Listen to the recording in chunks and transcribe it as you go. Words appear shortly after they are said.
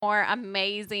more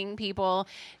amazing people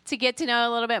to get to know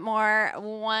a little bit more.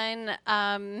 One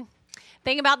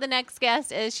thing about the next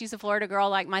guest is she's a Florida girl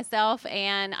like myself,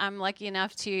 and I'm lucky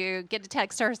enough to get to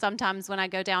text her sometimes when I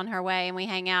go down her way and we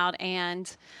hang out.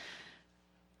 And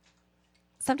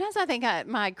sometimes I think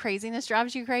my craziness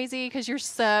drives you crazy because you're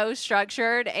so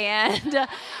structured, and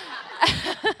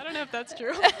I don't know if that's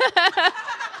true.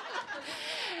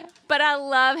 But I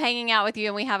love hanging out with you,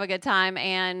 and we have a good time,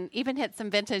 and even hit some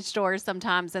vintage stores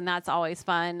sometimes, and that's always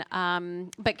fun.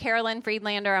 But Carolyn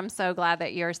Friedlander, I'm so glad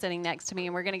that you're sitting next to me,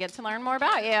 and we're going to get to learn more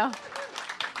about you.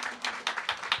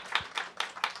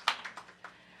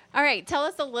 All right, tell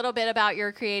us a little bit about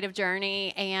your creative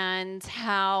journey and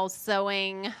how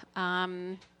sewing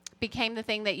became the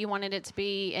thing that you wanted it to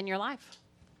be in your life.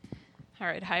 All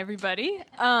right, hi everybody.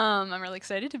 I'm really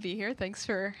excited to be here. Thanks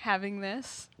for having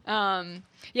this.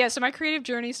 So my creative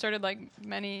journey started like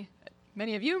many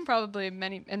of you, and probably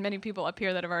many people up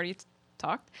here that have already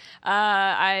talked.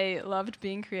 I loved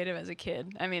being creative as a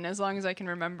kid. I mean, as long as I can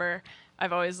remember,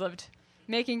 I've always loved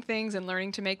making things and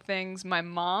learning to make things. My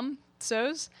mom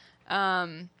sews,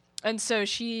 and so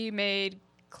she made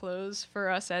clothes for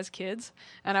us as kids,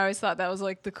 and I always thought that was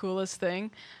like the coolest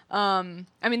thing. I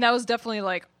mean, that was definitely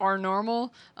like our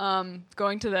normal,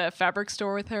 going to the fabric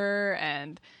store with her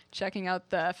and checking out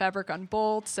the fabric on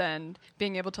bolts and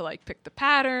being able to like pick the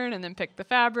pattern and then pick the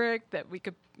fabric that we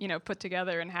could, put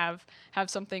together and have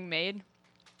something made.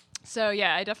 So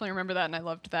yeah, I definitely remember that, and I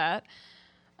loved that.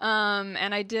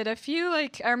 And I did a few, I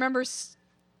remember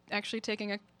actually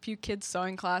taking a few kids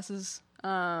sewing classes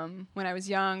when I was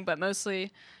young, but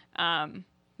mostly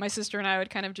my sister and I would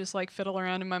kind of just like fiddle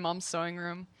around in my mom's sewing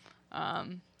room,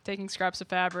 taking scraps of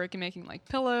fabric and making like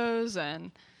pillows,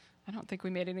 and I don't think we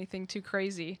made anything too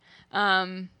crazy.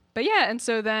 But yeah, and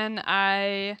so then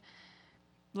I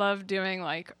loved doing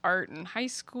like art in high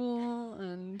school,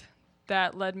 and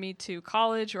that led me to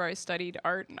college where I studied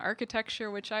art and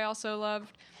architecture, which I also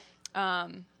loved.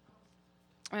 And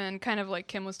kind of like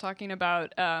Kim was talking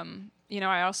about,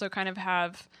 I also kind of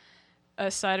have a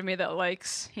side of me that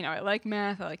likes, I like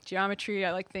math, I like geometry,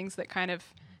 I like things that kind of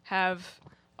have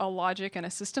a logic and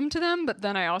a system to them, but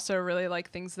then I also really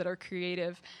like things that are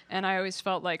creative, and I always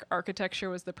felt like architecture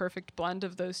was the perfect blend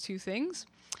of those two things.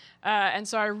 And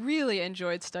so I really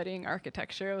enjoyed studying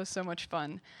architecture. It was so much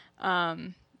fun.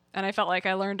 And I felt like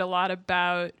I learned a lot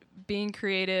about being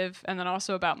creative and then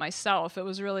also about myself. It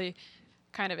was really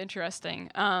kind of interesting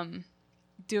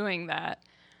doing that.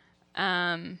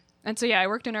 And so, yeah, I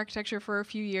worked in architecture for a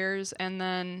few years, and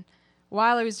then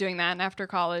while I was doing that and after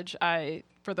college,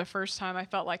 for the first time, I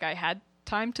felt like I had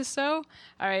time to sew.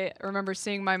 I remember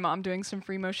seeing my mom doing some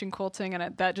free motion quilting,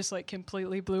 and that just like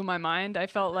completely blew my mind. I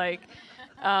felt like,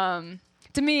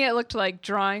 to me, it looked like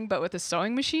drawing, but with a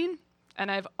sewing machine, and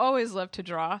I've always loved to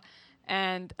draw,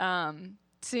 and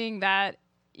seeing that,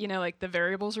 like the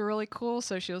variables were really cool.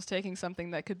 So she was taking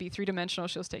something that could be three-dimensional.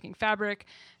 She was taking fabric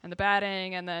and the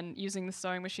batting and then using the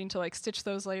sewing machine to like stitch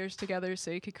those layers together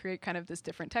so you could create kind of this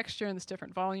different texture and this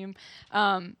different volume.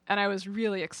 And I was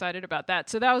really excited about that.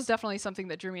 So that was definitely something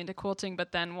that drew me into quilting.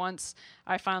 But then once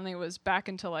I finally was back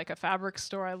into like a fabric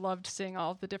store, I loved seeing all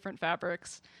of the different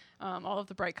fabrics, all of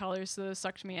the bright colors. So those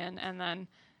sucked me in. And then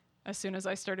as soon as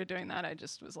I started doing that, I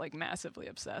just was like massively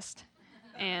obsessed.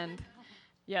 And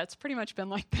yeah, it's pretty much been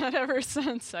like that ever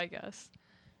since, I guess.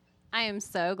 I am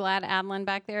so glad, Adeline,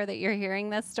 back there, that you're hearing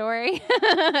this story.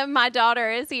 My daughter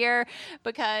is here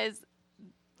because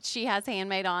she has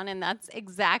handmade on, and that's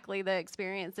exactly the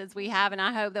experiences we have. And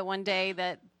I hope that one day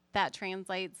that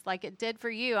translates like it did for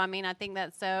you. I mean, I think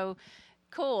that's so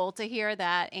cool to hear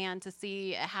that and to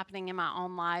see it happening in my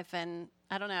own life. And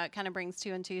I don't know, it kind of brings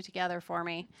two and two together for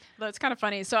me. Well, it's kind of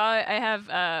funny. So I have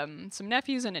some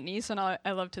nephews and a niece, and I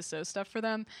love to sew stuff for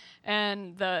them.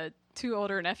 And the two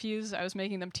older nephews, I was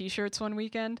making them T-shirts one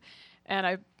weekend, and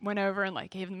I went over and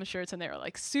like gave them the shirts, and they were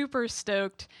like super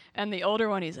stoked. And the older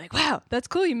one, he's like, "Wow, that's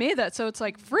cool, you made that, so it's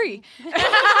like free."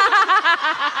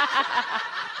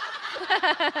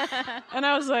 And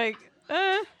I was like,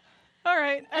 all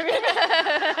right. I mean,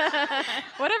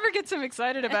 whatever gets him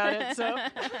excited about it. So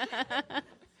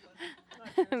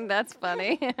that's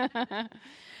funny.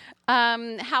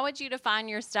 How would you define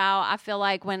your style? I feel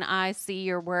like when I see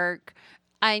your work,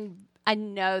 I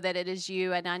know that it is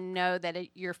you, and I know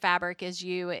that your fabric is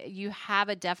you. You have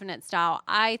a definite style,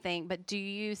 I think. But do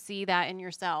you see that in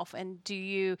yourself, and do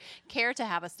you care to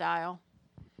have a style?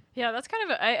 Yeah, that's kind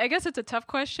of I guess it's a tough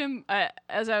question.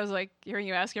 As I was like hearing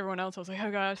you ask everyone else, I was like, oh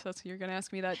gosh, you're going to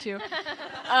ask me that too.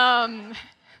 I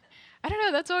don't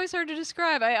know. That's always hard to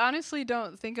describe. I honestly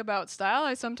don't think about style.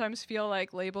 I sometimes feel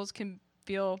like labels can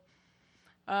feel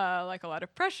like a lot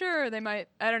of pressure, or they might,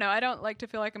 I don't know. I don't like to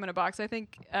feel like I'm in a box. I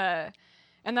think, and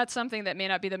that's something that may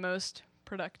not be the most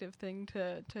productive thing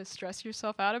to stress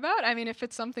yourself out about. I mean, if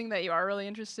it's something that you are really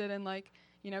interested in, like,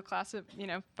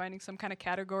 finding some kind of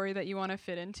category that you want to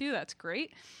fit into, that's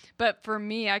great. But for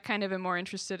me, I kind of am more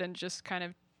interested in just kind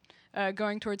of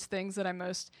going towards things that I'm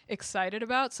most excited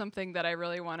about, something that I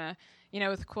really want to,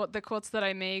 with the quilts that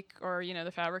I make, or,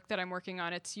 the fabric that I'm working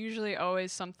on, it's usually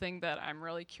always something that I'm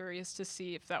really curious to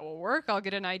see if that will work. I'll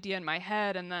get an idea in my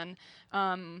head, and then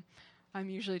I'm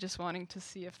usually just wanting to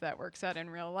see if that works out in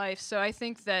real life. So I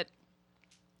think that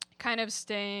kind of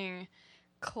staying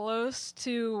close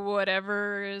to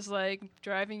whatever is like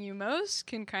driving you most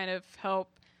can kind of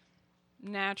help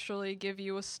naturally give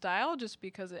you a style, just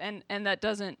because and that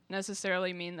doesn't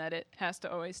necessarily mean that it has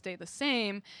to always stay the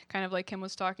same. Kind of like Kim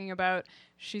was talking about,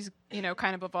 she's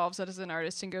kind of evolves as an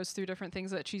artist and goes through different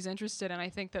things that she's interested in. I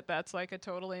think that that's like a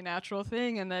totally natural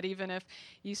thing, and that even if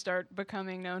you start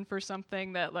becoming known for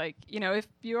something that, like, if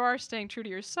you are staying true to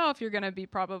yourself, you're going to be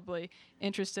probably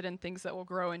interested in things that will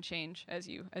grow and change as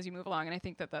you move along, and I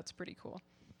think that that's pretty cool.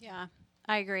 Yeah,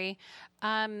 I agree.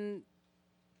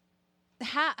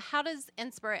 How does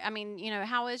inspiration, I mean,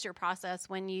 how is your process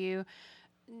when you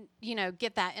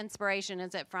get that inspiration?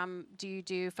 Is it from, do you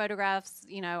do photographs?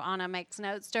 Anna makes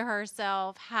notes to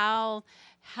herself. How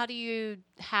do you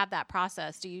have that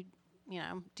process? Do you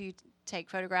take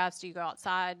photographs? Do you go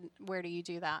outside? Where do you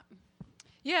do that?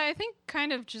 Yeah, I think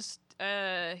kind of just,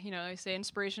 I say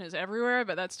inspiration is everywhere,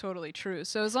 but that's totally true.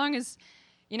 So as long as,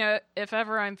 if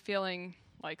ever I'm feeling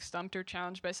like stumped or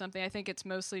challenged by something, I think it's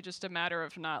mostly just a matter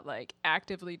of not like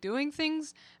actively doing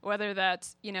things, whether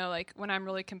that's, like when I'm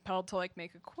really compelled to like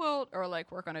make a quilt, or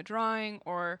like work on a drawing,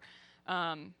 or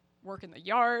work in the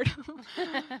yard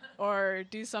or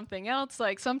do something else.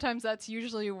 Like sometimes that's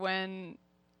usually when,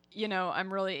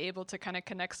 I'm really able to kind of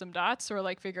connect some dots, or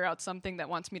like figure out something that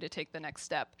wants me to take the next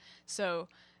step. So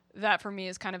that for me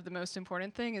is kind of the most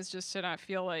important thing, is just to not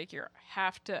feel like you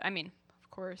have to, I mean,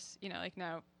 of course, like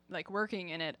now, like working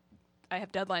in it, I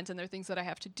have deadlines and there are things that I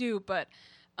have to do, but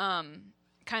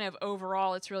kind of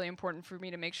overall, it's really important for me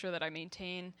to make sure that I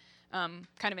maintain kind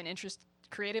of an interest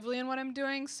creatively in what I'm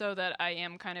doing, so that I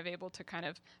am kind of able to kind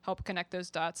of help connect those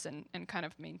dots and kind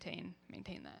of maintain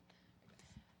that.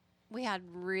 We had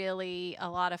really a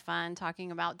lot of fun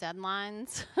talking about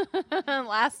deadlines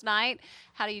last night.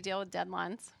 How do you deal with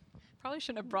deadlines? Probably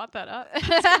shouldn't have brought that up.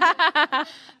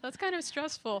 That's kind of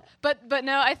stressful. But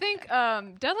no, I think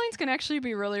deadlines can actually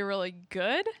be really, really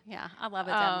good. Yeah, I love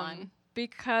a deadline.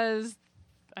 Because,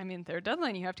 I mean, they're a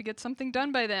deadline. You have to get something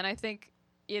done by then. I think,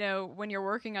 when you're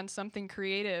working on something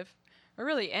creative, or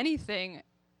really anything,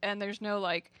 and there's no,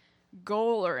 like,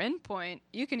 goal or endpoint,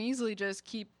 you can easily just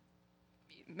keep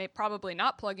probably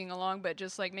not plugging along, but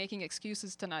just like making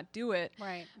excuses to not do it.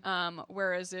 Right.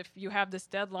 Whereas if you have this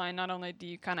deadline, not only do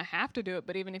you kind of have to do it,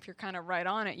 but even if you're kind of right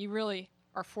on it, you really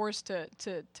are forced to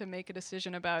make a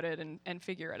decision about it and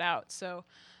figure it out. So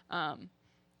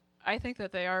I think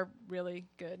that they are really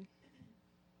good.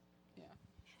 Yeah.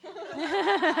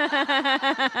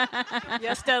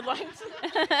 Yes, deadlines.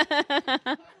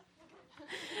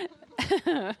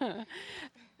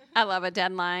 I love a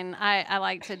deadline. I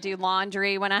like to do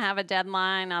laundry when I have a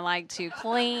deadline. I like to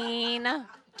clean,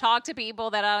 talk to people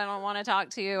that I don't want to talk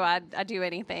to. I do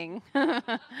anything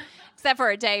except for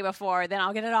a day before. Then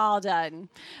I'll get it all done.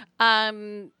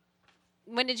 When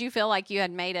did you feel like you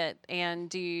had made it? And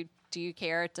do you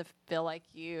care to feel like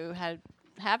you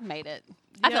have made it?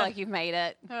 I feel like you've made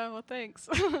it. Oh, well, thanks.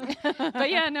 But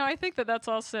yeah, no, I think that that's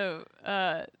also,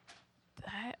 I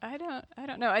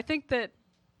don't know. I think that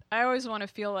I always want to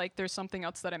feel like there's something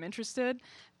else that I'm interested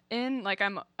in. Like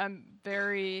I'm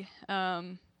very, I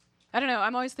don't know.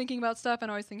 I'm always thinking about stuff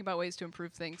and always thinking about ways to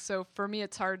improve things. So for me,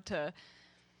 it's hard to,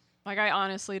 like, I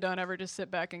honestly don't ever just sit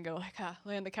back and go like,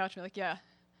 lay on the couch and be like, yeah,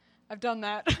 I've done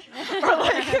that. Or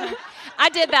like, I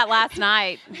did that last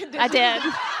night. I did.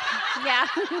 Yeah.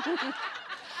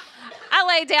 I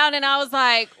laid down and I was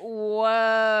like, whoa,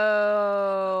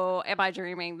 am I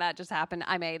dreaming? That just happened.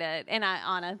 I made it. And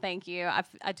Anna, thank you.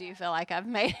 I do feel like I've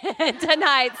made it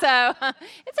tonight. So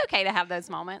it's okay to have those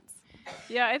moments.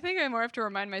 Yeah, I think I more have to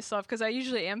remind myself, because I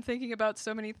usually am thinking about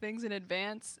so many things in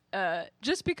advance,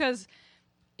 just because,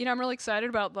 I'm really excited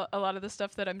about a lot of the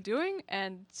stuff that I'm doing.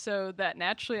 And so that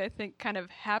naturally, I think, kind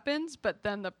of happens. But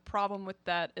then the problem with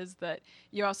that is that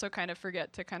you also kind of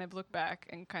forget to kind of look back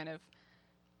and kind of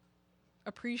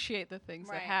appreciate the things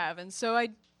Right. I have. And so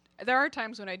there are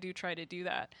times when I do try to do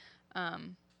that.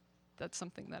 That's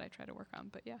something that I try to work on.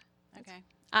 But yeah. Okay.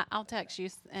 I'll text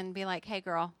you and be like, hey,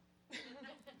 girl.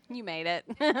 You made it.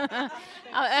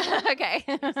 Okay.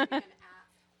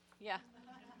 Yeah.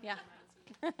 Yeah.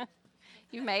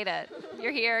 You made it.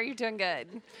 You're here. You're doing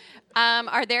good.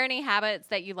 Are there any habits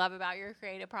that you love about your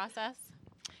creative process?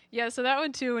 Yeah, so that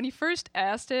one too. When you first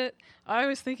asked it, I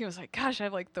was thinking, I was like, gosh, I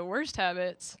have like the worst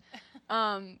habits.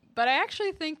 But I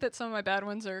actually think that some of my bad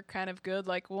ones are kind of good.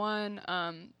 Like one,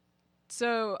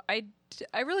 so I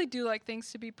really do like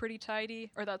things to be pretty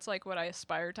tidy, or that's like what I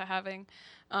aspire to having.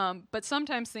 But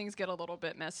sometimes things get a little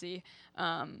bit messy,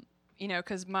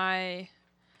 because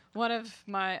one of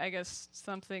my, I guess,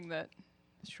 something that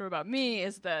is true about me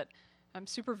is that I'm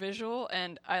super visual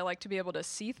and I like to be able to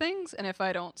see things. And if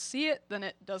I don't see it, then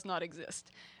it does not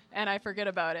exist. And I forget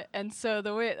about it. And so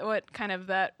what kind of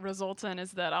that results in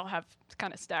is that I'll have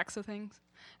kind of stacks of things.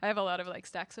 I have a lot of like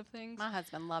stacks of things. My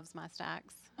husband loves my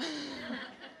stacks.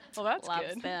 Well, that's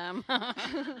loves good. them.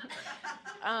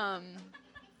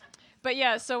 But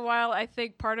yeah, so while I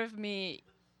think part of me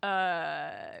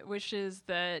wishes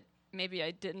that maybe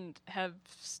I didn't have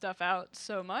stuff out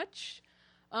so much,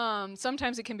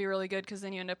 sometimes it can be really good because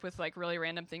then you end up with like really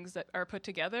random things that are put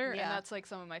together. Yeah. And that's like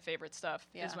some of my favorite stuff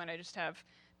is when I just have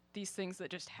these things that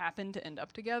just happen to end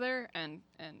up together. And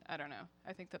I don't know.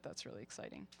 I think that that's really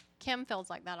exciting. Kim feels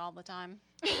like that all the time.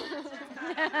 She's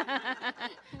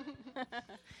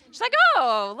like,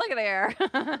 oh, look at there.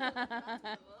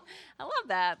 I love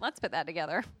that. Let's put that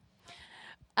together.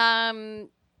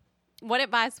 What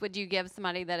advice would you give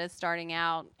somebody that is starting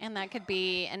out? And that could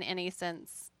be in any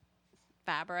sense,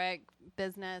 fabric,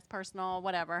 business, personal,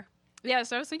 whatever. Yeah,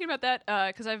 so I was thinking about that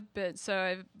because I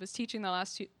was teaching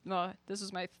this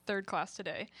was my third class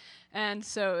today. And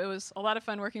so it was a lot of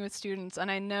fun working with students.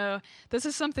 And I know this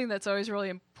is something that's always really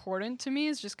important to me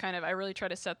is just kind of, I really try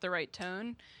to set the right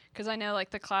tone because I know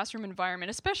like the classroom environment,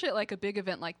 especially at like a big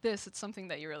event like this, it's something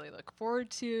that you really look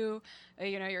forward to.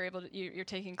 You're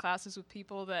taking classes with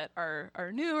people that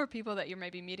are new or people that you're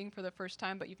maybe meeting for the first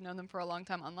time, but you've known them for a long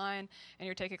time online. And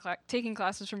you're taking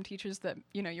classes from teachers that,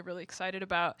 you're really excited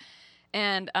about.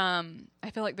 And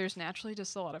I feel like there's naturally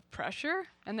just a lot of pressure.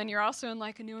 And then you're also in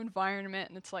like a new environment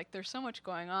and it's like there's so much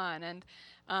going on. And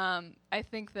I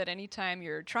think that anytime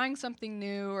you're trying something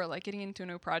new or like getting into a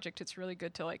new project, it's really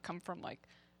good to like come from like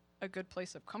a good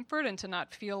place of comfort and to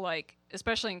not feel like,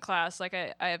 especially in class, like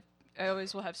I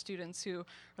always will have students who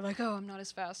are like, oh, I'm not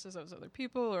as fast as those other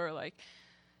people, or like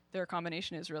their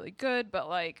combination is really good, but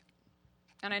like,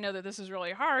 and I know that this is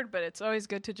really hard, but it's always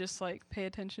good to just like pay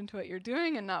attention to what you're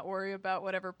doing and not worry about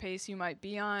whatever pace you might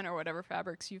be on or whatever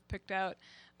fabrics you've picked out.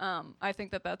 I think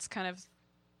that that's kind of,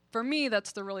 for me,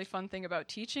 that's the really fun thing about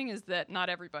teaching is that not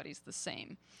everybody's the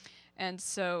same. And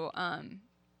so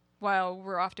while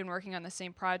we're often working on the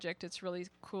same project, it's really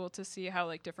cool to see how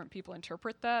like different people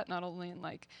interpret that, not only in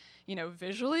like,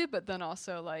 visually, but then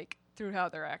also like through how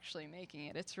they're actually making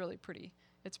it. It's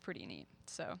pretty neat.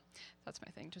 So that's my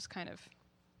thing. Just kind of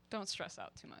don't stress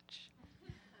out too much.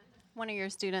 One of your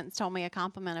students told me a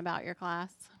compliment about your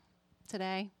class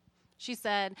today. She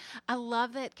said, I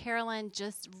love that Carolyn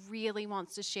just really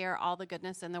wants to share all the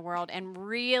goodness in the world and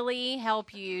really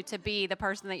help you to be the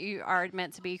person that you are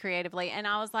meant to be creatively. And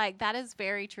I was like, that is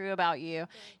very true about you.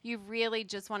 You really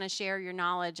just want to share your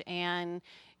knowledge and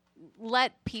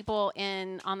let people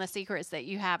in on the secrets that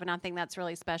you have. And I think that's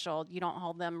really special. You don't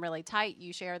hold them really tight.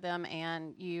 You share them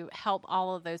and you help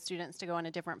all of those students to go on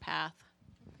a different path.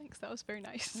 Thanks. That was very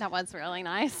nice. That was really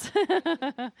nice.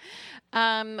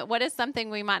 What is something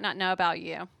we might not know about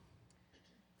you?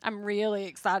 I'm really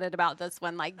excited about this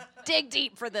one. Like, dig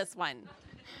deep for this one.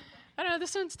 I don't know.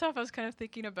 This one's tough. I was kind of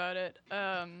thinking about it.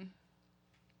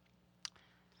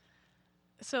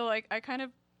 So, like, I kind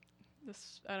of,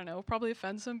 I don't know, will probably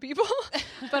offend some people,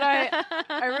 but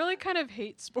I really kind of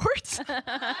hate sports.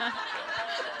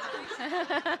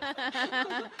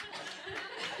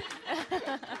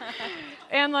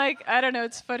 And like, I don't know,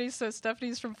 it's funny. So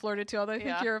Stephanie's from Florida too, although I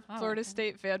think you're a Florida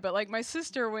State fan, but like my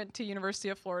sister went to University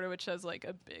of Florida, which has like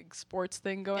a big sports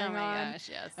thing going on. Gosh,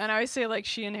 yes. And I always say like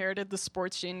she inherited the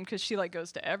sports gene because she like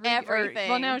goes to everything.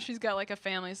 Well, now she's got like a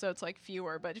family, so it's like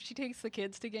fewer, but she takes the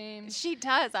kids to games. She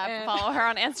does. I follow her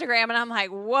on Instagram and I'm like,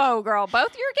 whoa, girl,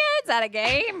 both your kids at a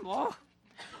game? Whoa.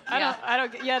 I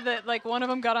don't. Yeah, that like one of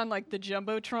them got on like the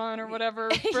jumbotron or whatever.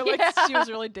 For like she was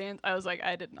really dancing. I was like,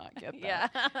 I did not get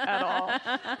that at all.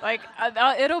 Like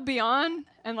it'll be on,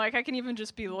 and like I can even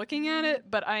just be looking at it,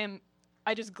 but I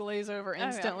just glaze over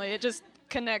instantly. It just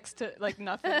connects to like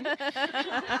nothing.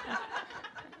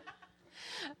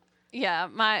 Yeah,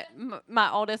 my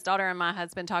oldest daughter and my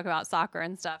husband talk about soccer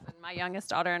and stuff, and my youngest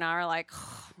daughter and I are like,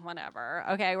 whatever.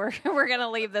 Okay, we're gonna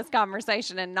leave this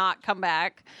conversation and not come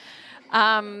back.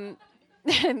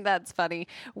 That's funny.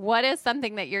 What is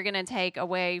something that you're going to take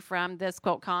away from this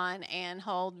Quiltcon and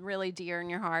hold really dear in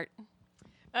your heart?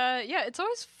 Yeah, it's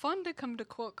always fun to come to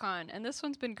Quiltcon, and this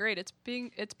one's been great. It's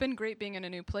been great being in a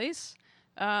new place.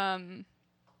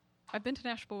 I've been to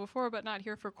Nashville before, but not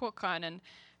here for Quiltcon, and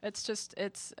it's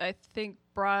I think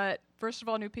brought, first of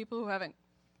all, new people who haven't,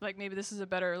 like, maybe this is a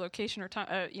better location or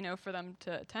time, for them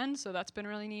to attend. So that's been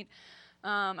really neat.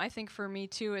 I think for me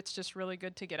too, it's just really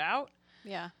good to get out.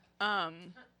 Yeah.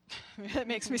 It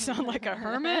makes me sound like a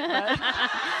hermit, but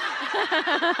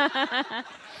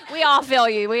We all feel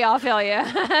you. We all feel you.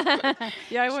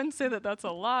 yeah, I wouldn't say that that's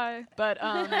a lie, but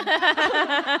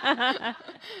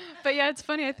but yeah, it's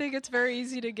funny. I think it's very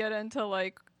easy to get into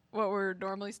like what we're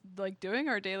normally like doing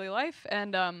our daily life,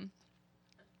 and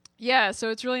yeah, so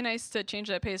it's really nice to change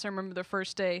that pace. I remember the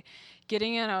first day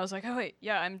getting in, I was like, oh wait,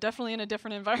 yeah, I'm definitely in a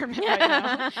different environment right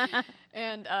now,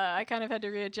 and I kind of had to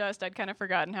readjust. I'd kind of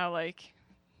forgotten how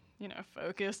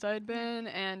focused I'd been,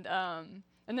 and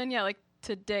then yeah, like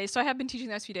today, so I have been teaching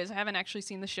the last few days. I haven't actually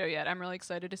seen the show yet. I'm really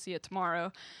excited to see it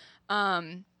tomorrow.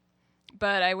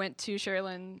 But I went to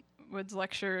Carolyn Wood's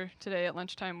lecture today at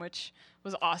lunchtime, which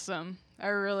was awesome. I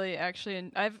really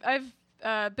and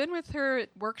I've been with her at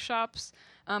workshops,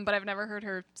 but I've never heard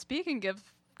her speak and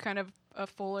give kind of a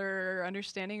fuller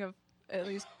understanding of at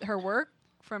least her work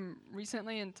from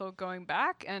recently until going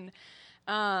back. And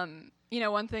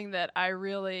one thing that I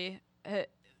really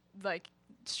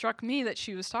struck me that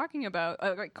she was talking about,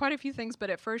 quite a few things, but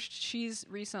at first she's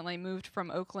recently moved from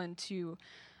Oakland to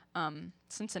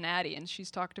Cincinnati, and she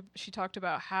talked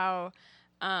about how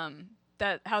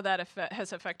that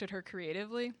has affected her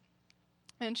creatively,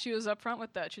 and she was upfront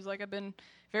with that. She's like, I've been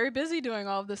very busy doing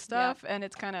all of this stuff, and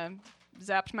it's kind of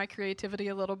zapped my creativity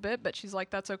a little bit, but she's like,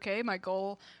 that's okay. My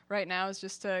goal right now is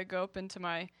just to go up into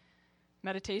my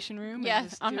meditation room and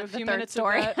just do a few minutes of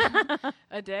that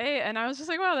a day. And I was just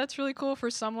like, wow, that's really cool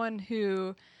for someone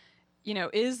who,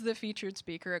 is the featured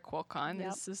speaker at Quiltcon.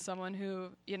 Yep. This is someone who,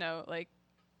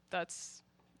 that's,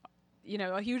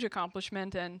 a huge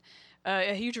accomplishment and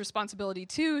a huge responsibility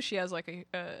too. She has like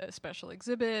a special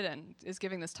exhibit and is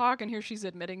giving this talk, and here she's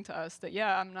admitting to us that,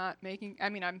 I'm not,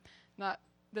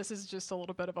 this is just a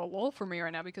little bit of a lull for me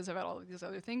right now because I've had all of these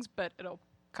other things, but it'll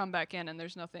come back in, and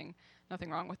there's nothing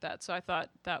wrong with that. So I thought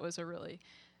that was a really,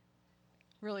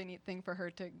 really neat thing for her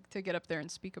to get up there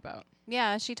and speak about.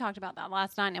 Yeah, she talked about that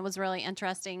last night, and it was really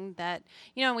interesting that,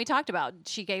 we talked about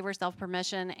she gave herself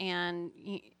permission, and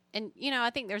I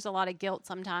think there's a lot of guilt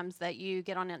sometimes that you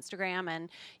get on Instagram and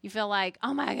you feel like,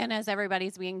 oh my goodness,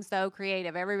 everybody's being so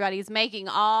creative. Everybody's making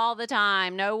all the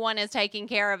time. No one is taking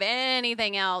care of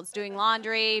anything else, doing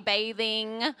laundry,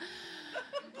 bathing.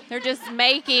 They're just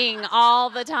making all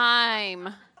the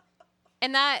time.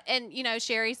 And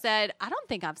Sherry said, I don't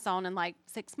think I've sewn in like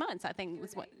 6 months. I think it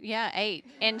was 8.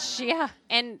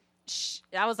 And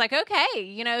I was like, okay,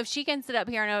 if she can sit up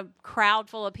here in a crowd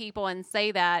full of people and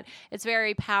say that, it's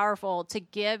very powerful to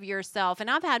give yourself. And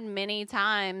I've had many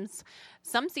times,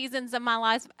 some seasons of my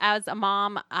life as a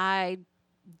mom, I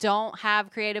don't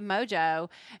have creative mojo,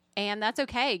 and that's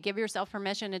okay. Give yourself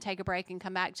permission to take a break and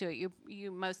come back to it.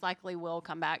 You most likely will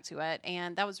come back to it.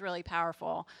 And that was really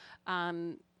powerful.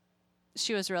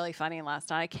 She was really funny last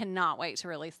night. I cannot wait to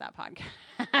release that podcast.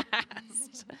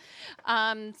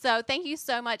 So thank you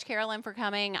so much, Carolyn, for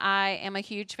coming. I am a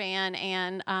huge fan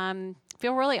and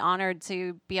feel really honored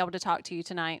to be able to talk to you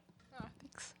tonight. Oh,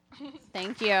 thanks.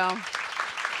 Thank you.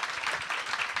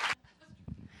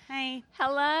 Hi.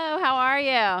 Hello. How are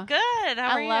you? Good.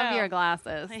 How are you? I love your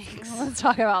glasses. Thanks. Let's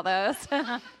talk about those.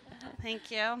 Thank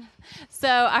you. So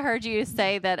I heard you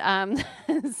say that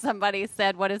somebody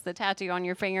said, what is the tattoo on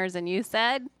your fingers? And you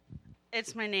said?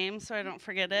 It's my name, so I don't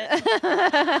forget it.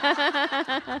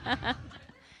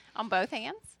 On both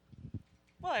hands?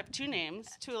 Well, I have 2 names,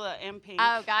 Tula and Pink.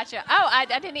 Oh, gotcha. Oh, I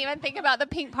didn't even think about the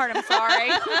pink part. I'm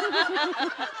sorry.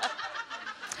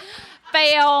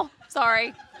 Fail.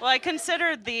 Sorry. Well, I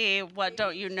considered the what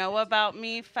don't you know about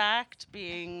me fact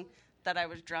being that I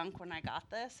was drunk when I got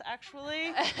this,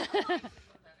 actually.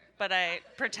 But I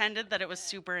pretended that it was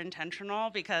super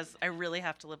intentional because I really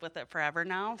have to live with it forever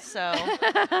now. So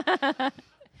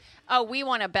oh, we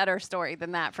want a better story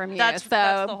than that from you. That's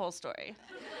the whole story.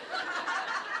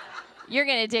 You're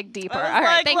going to dig deeper. I was all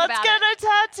right, like, think let's about get a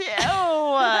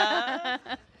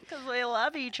tattoo. Because we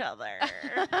love each other.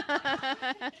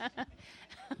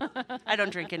 I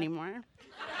don't drink anymore.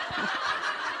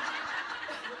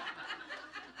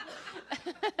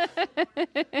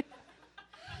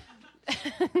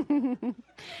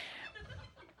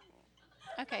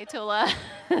 Okay, Tula.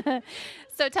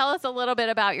 So tell us a little bit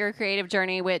about your creative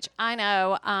journey, which I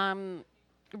know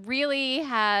really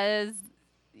has,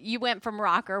 you went from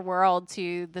rocker world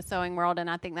to the sewing world, and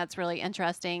I think that's really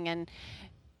interesting. And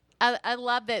I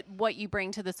love that what you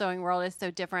bring to the sewing world is so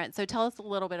different. So tell us a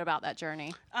little bit about that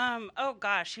journey. Oh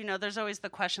gosh, there's always the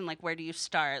question, like, where do you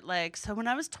start? Like, so when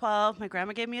I was 12, my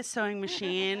grandma gave me a sewing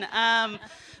machine.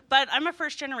 But I'm a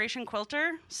first generation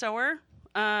quilter, sewer.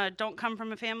 Don't come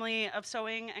from a family of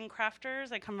sewing and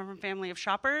crafters. I come from a family of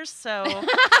shoppers. So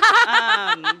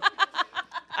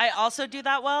I also do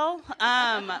that well.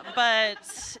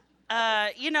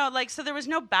 So there was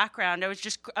no background. I was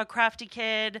just a crafty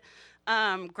kid.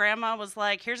 Grandma was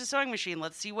like, here's a sewing machine.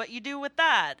 Let's see what you do with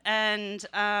that. And,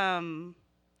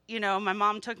 my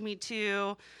mom took me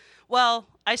to,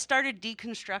 I started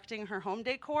deconstructing her home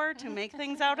decor to make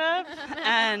things out of.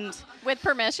 And with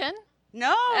permission?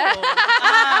 No.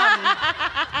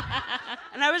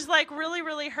 And I was like really,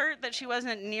 really hurt that she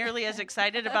wasn't nearly as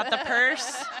excited about the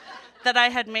purse that I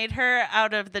had made her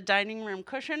out of the dining room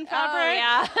cushion fabric. Oh,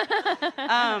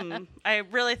 yeah. I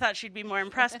really thought she'd be more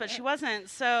impressed, but she wasn't.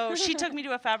 So she took me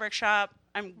to a fabric shop.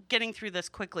 I'm getting through this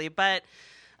quickly, but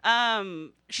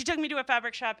she took me to a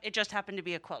fabric shop. It just happened to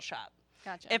be a quilt shop.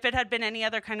 Gotcha. If it had been any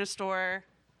other kind of store,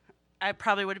 I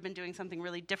probably would have been doing something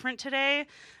really different today.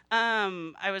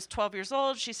 I was 12 years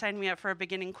old. She signed me up for a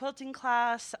beginning quilting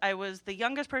class. I was the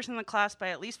youngest person in the class by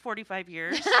at least 45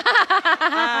 years.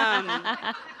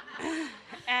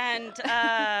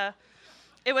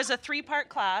 It was a 3-part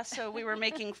class, so we were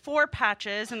making 4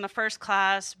 patches in the first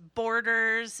class,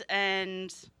 borders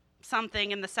and something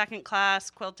in the second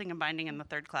class, quilting and binding in the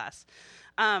third class.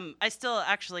 I still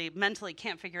actually mentally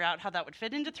can't figure out how that would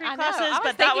fit into 3 classes,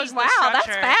 but that was the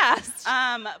structure. That's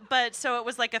fast. But so it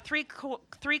was like a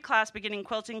 3-class beginning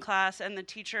quilting class, and the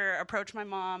teacher approached my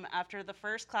mom after the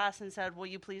first class and said, "Will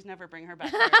you please never bring her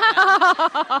back here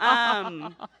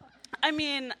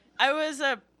again?"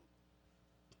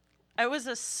 I was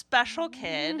a special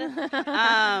kid,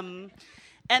 and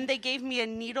they gave me a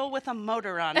needle with a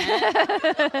motor on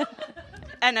it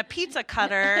and a pizza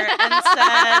cutter and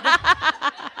said,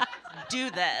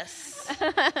 "Do this."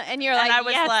 And you're like, and I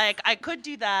was yes. like, I could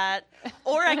do that,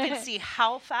 or I could see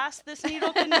how fast this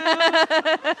needle can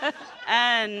move.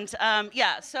 And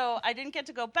so I didn't get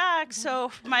to go back.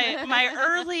 So my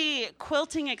early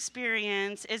quilting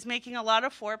experience is making a lot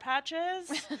of 4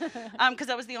 patches, because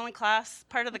that was the only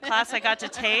part of the class I got to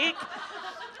take.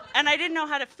 And I didn't know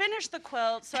how to finish the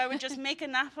quilt, so I would just make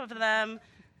enough of them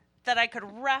that I could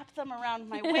wrap them around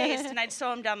my waist, and I'd sew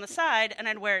them down the side, and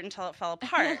I'd wear it until it fell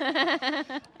apart.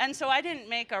 And so I didn't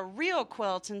make a real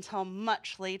quilt until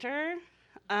much later.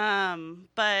 Rock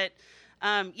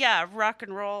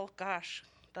and roll, gosh,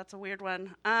 that's a weird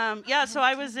one. So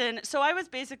I was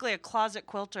basically a closet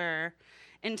quilter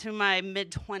into my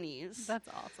mid-20s. That's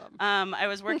awesome. I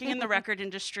was working in the record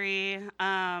industry,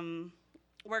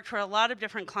 worked for a lot of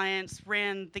different clients,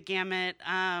 ran the gamut,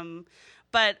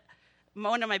 but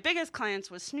one of my biggest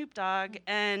clients was Snoop Dogg,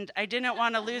 and I didn't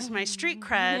want to lose my street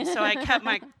cred, so I kept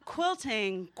my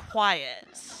quilting quiet.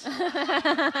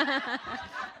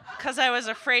 Because I was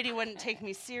afraid he wouldn't take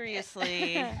me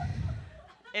seriously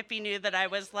if he knew that I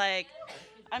was like,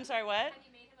 I'm sorry, what? Have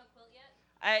you made him a quilt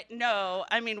yet? No,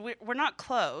 I mean, we're not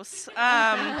close.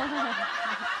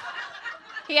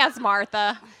 He has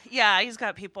Martha. Yeah, he's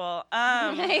got people.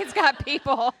 He's got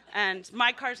people. And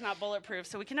my car's not bulletproof,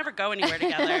 so we can never go anywhere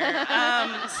together.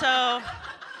 So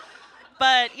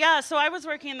I was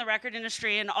working in the record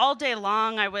industry, and all day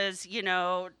long I was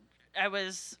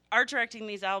art directing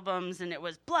these albums, and it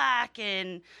was black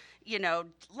and,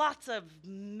 lots of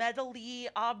metal-y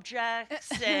objects,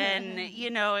 and,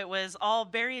 it was all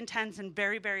very intense and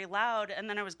very, very loud. And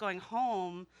then I was going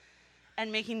home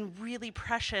and making really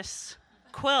precious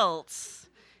quilts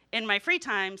in my free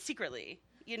time secretly.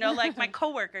 Like my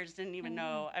coworkers didn't even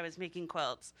know I was making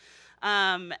quilts.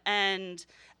 And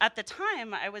at the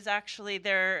time, I was actually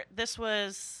there. This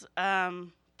was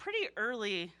pretty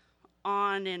early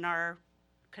on in our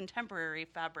contemporary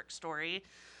fabric story.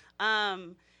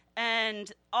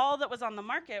 And all that was on the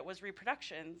market was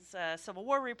reproductions, Civil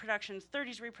War reproductions,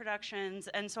 30s reproductions.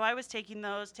 And so I was taking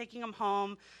them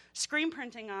home, screen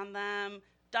printing on them,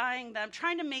 dyeing them,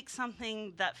 trying to make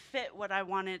something that fit what I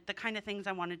wanted, the kind of things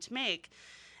I wanted to make.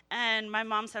 And my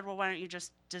mom said, well, why don't you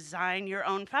just design your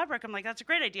own fabric? I'm like, that's a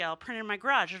great idea. I'll print it in my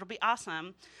garage. It'll be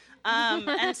awesome.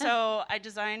 And so I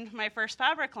designed my first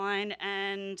fabric line,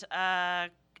 and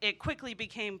it quickly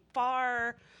became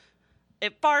far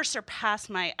surpassed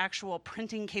my actual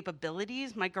printing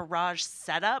capabilities. My garage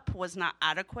setup was not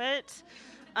adequate.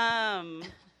 And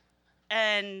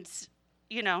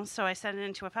so I sent it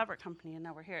into a fabric company, and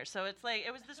now we're here. So it's like,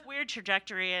 it was this weird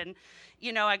trajectory. And,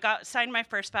 I signed my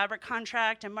first fabric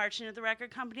contract and marched into the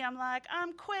record company. I'm like,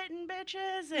 I'm quitting,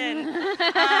 bitches.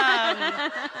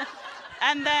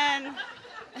 And then,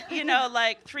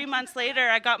 like 3 months later,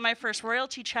 I got my first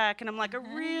royalty check, and I'm like, I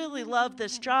really love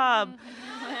this job.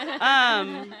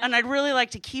 And I'd really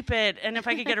like to keep it. And if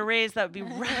I could get a raise, that would be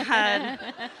rad.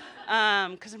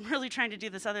 Because I'm really trying to do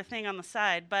this other thing on the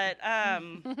side. But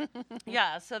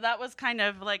yeah, so that was kind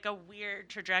of like a weird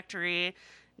trajectory.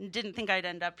 Didn't think I'd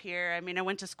end up here. I mean, I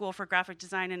went to school for graphic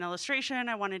design and illustration.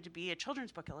 I wanted to be a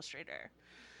children's book illustrator.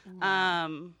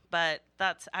 But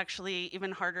that's actually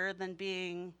even harder than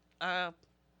being a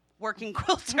working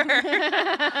quilter.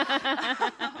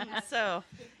 So,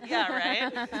 yeah,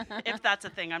 right? If that's a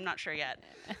thing, I'm not sure yet.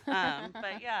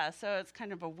 But yeah, so it's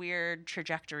kind of a weird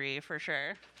trajectory for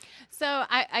sure. So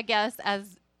I guess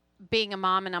as being a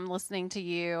mom and I'm listening to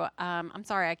you, I'm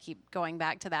sorry I keep going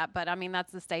back to that, but I mean,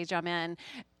 that's the stage I'm in.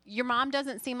 Your mom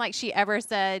doesn't seem like she ever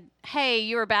said, hey,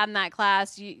 you were bad in that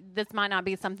class. This might not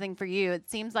be something for you. It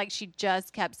seems like she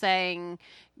just kept saying,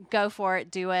 go for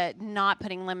it, do it, not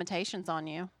putting limitations on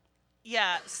you.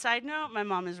 Yeah. Side note, my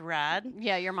mom is rad.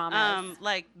 Yeah, your mom is.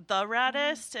 Like the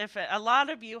raddest. A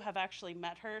lot of you have actually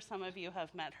met her. Some of you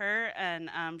have met her. And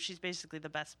she's basically the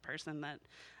best person that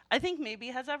I think maybe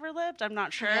has ever lived. I'm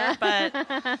not sure. Yeah. But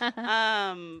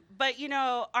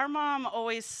our mom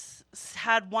always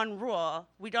had one rule.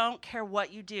 We don't care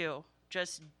what you do.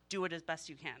 Just do it as best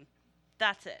you can.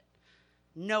 That's it.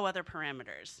 No other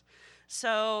parameters.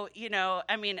 So,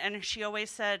 and she always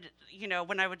said,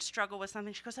 when I would struggle with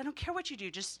something, she goes, I don't care what you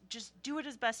do. Just do it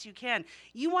as best you can.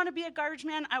 You want to be a garbage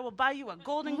man? I will buy you a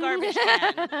golden garbage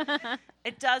can.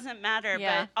 It doesn't matter.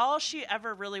 Yeah. But all she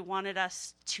ever really wanted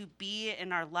us to be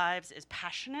in our lives is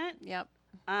passionate. Yep.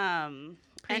 And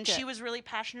she was really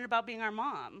passionate about being our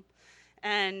mom.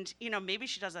 And, maybe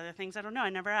she does other things. I don't know. I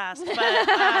never asked.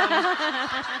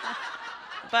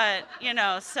 But,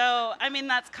 so, I mean,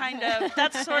 that's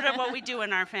sort of what we do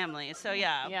in our family. So,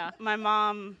 yeah. My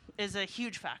mom is a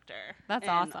huge factor. That's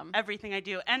awesome. Everything I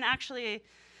do. And actually,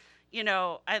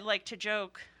 I like to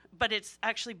joke, but it's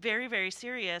actually very, very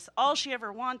serious. All she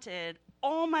ever wanted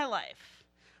all my life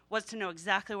was to know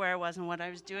exactly where I was and what I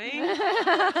was doing.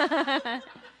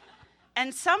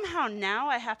 And somehow now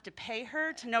I have to pay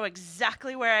her to know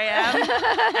exactly where I am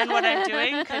and what I'm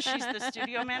doing because she's the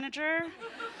studio manager.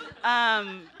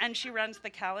 And she runs the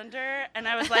calendar. And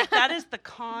I was like, that is the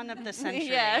con of the century.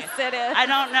 Yes, it is. I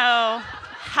don't know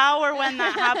how or when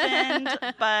that happened,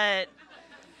 but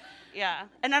yeah.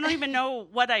 And I don't even know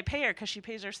what I pay her because she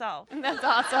pays herself. That's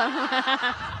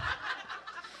awesome.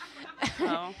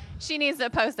 So. She needs to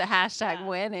post a hashtag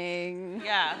winning.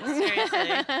 Yeah,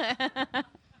 seriously.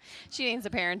 She needs a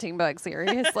parenting book,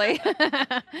 seriously.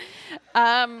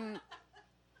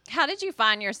 How did you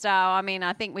find your style? I mean,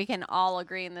 I think we can all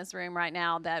agree in this room right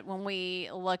now that when we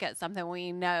look at something,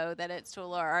 we know that it's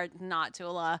Tula or not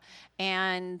Tula.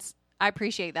 And I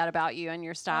appreciate that about you and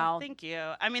your style. Oh, thank you.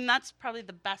 I mean, that's probably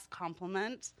the best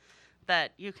compliment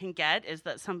that you can get is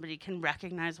that somebody can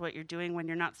recognize what you're doing when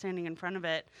you're not standing in front of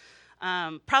it.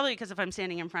 Probably because if I'm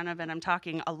standing in front of it, I'm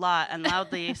talking a lot and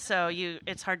loudly, so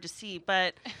it's hard to see.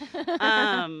 But,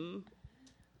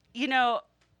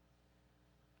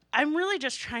 I'm really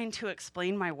just trying to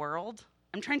explain my world.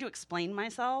 I'm trying to explain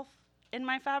myself in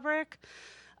my fabric.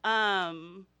 I've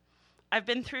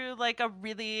been through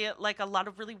a lot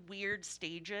of really weird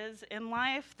stages in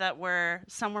life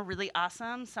some were really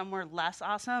awesome, some were less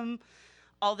awesome.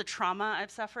 All the trauma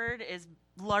I've suffered is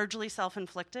largely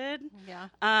self-inflicted. Yeah.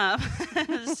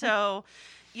 So,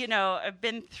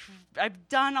 I've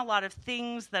done a lot of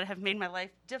things that have made my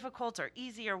life difficult or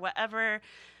easy or whatever.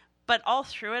 But all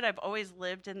through it, I've always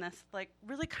lived in this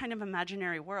really kind of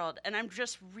imaginary world. And I'm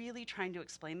just really trying to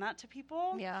explain that to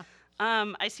people. Yeah.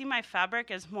 I see my fabric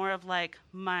as more of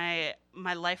my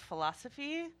life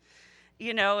philosophy.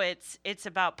 It's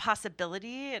about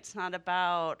possibility. It's not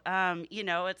about,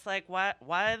 it's like,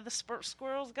 why the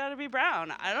squirrels got to be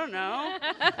brown? I don't know.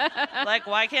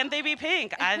 Why can't they be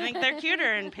pink? I think they're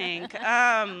cuter in pink.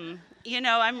 I'm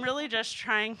really just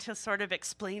trying to sort of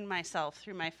explain myself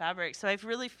through my fabric. So I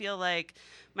really feel like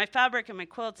my fabric and my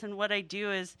quilts and what I do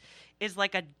is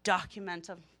like a document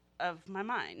of my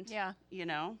mind. Yeah.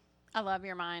 I love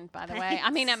your mind, by the Thanks. way.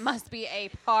 I mean, it must be a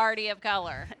party of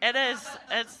color. It is.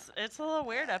 It's a little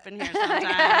weird up in here sometimes.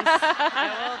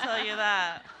 I will tell you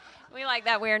that. We like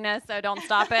that weirdness, so don't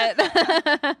stop it.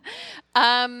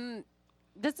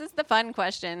 This is the fun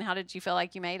question. How did you feel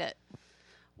like you made it?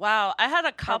 Wow, I had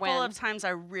a couple when? of times I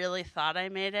really thought I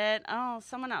made it. Oh,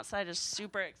 someone outside is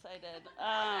super excited.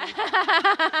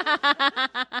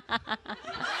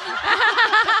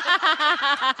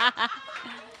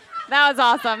 That was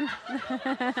awesome.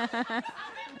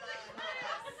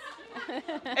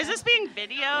 Is this being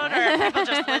videoed, or are people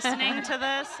just listening to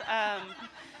this?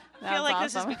 I feel like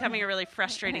this is becoming a really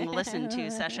frustrating listen to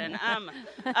session.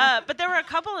 But there were a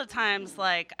couple of times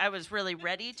like I was really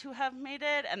ready to have made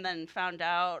it and then found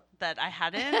out that I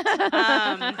hadn't.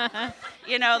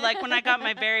 You know, like when I got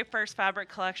my very first fabric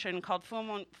collection called Full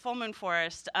Moon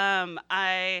Forest, it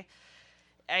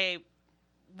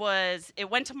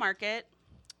went to market.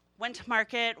 Went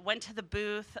to the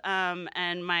booth,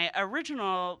 and my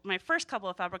first couple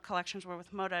of fabric collections were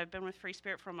with Moda. I've been with Free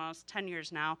Spirit for almost 10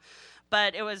 years now.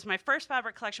 But it was my first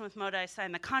fabric collection with Moda. I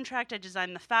signed the contract. I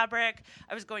designed the fabric.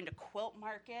 I was going to Quilt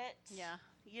Market. Yeah.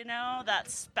 You know,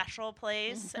 that special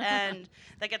place. And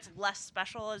that gets less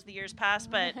special as the years pass,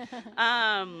 but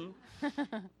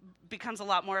becomes a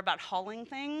lot more about hauling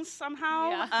things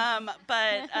somehow.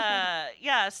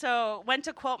 Yeah. So went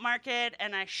to Quilt Market,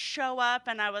 and I show up,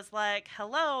 and I was like,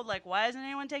 hello, like, why isn't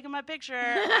anyone taking my picture?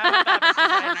 I'm a fabric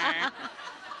designer.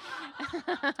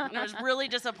 And I was really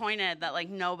disappointed that, like,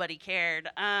 nobody cared.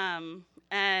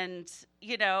 And,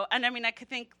 you know, and I mean, I could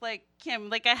think, like, Kim,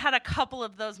 like, I had a couple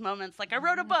of those moments. Like, I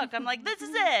wrote a book. I'm like, this is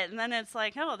it. And then it's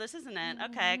like, oh, this isn't it.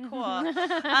 Okay, cool.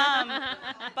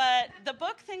 But the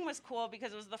book thing was cool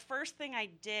because it was the first thing I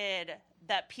did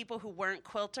that people who weren't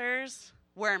quilters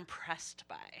were impressed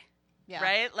by. Yeah.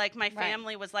 Right? Like, my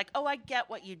family was like, oh, I get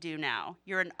what you do now.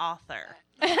 You're an author.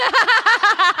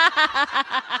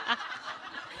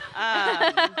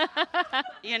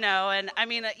 You know, and I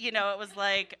mean, you know, it was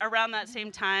like around that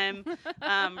same time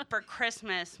for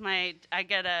Christmas, I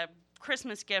get a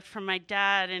Christmas gift from my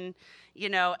dad, and you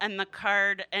know, and the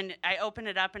card, and I open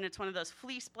it up, and it's one of those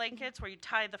fleece blankets where you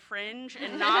tie the fringe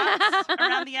and knots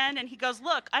around the end, and he goes,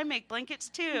 look, I make blankets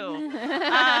too.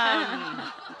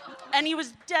 And he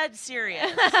was dead serious.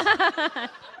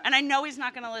 And I know he's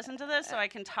not going to listen to this, so I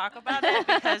can talk about it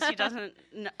because he doesn't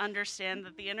understand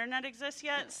that the internet exists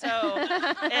yet. So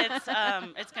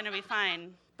it's going to be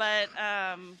fine. But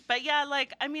yeah,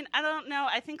 like, I mean, I don't know.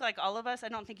 I think like all of us, I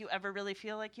don't think you ever really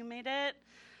feel like you made it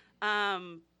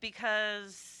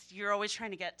because you're always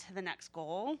trying to get to the next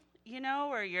goal, you know,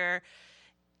 or you're,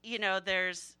 you know,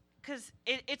 because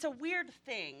it's a weird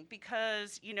thing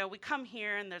because, you know, we come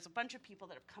here and there's a bunch of people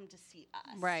that have come to see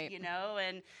us, right? You know,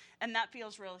 and that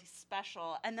feels really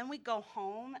special. And then we go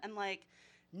home and, like,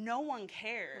 no one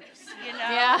cares, you know?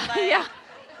 Yeah, like, yeah.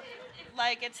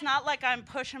 Like, it's not like I'm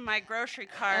pushing my grocery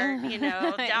cart, you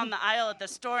know, down the aisle at the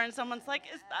store and someone's like,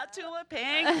 is that Tula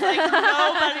pink? Like,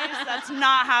 that's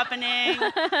not happening.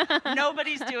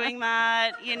 Nobody's doing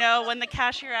that. You know, when the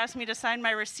cashier asked me to sign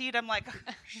my receipt, I'm like,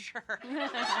 sure.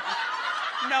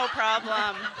 No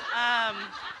problem.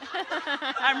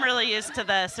 I'm really used to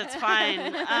this. It's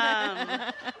fine.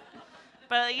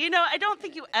 But, you know, I don't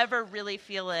think you ever really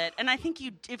feel it. And I think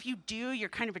if you do, you're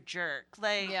kind of a jerk.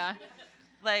 Like, yeah.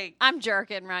 Like, I'm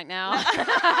jerking right now.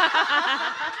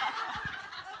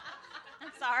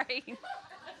 I'm sorry.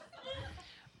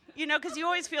 You know, because you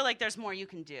always feel like there's more you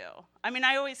can do. I mean,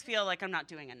 I always feel like I'm not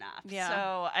doing enough. Yeah.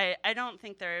 So I don't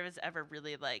think there was ever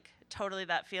really, like, totally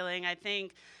that feeling. I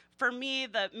think for me,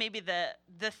 maybe the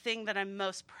thing that I'm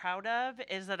most proud of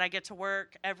is that I get to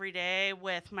work every day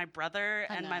with my brother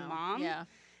and my mom. Yeah.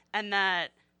 And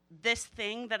that this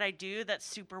thing that I do that's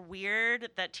super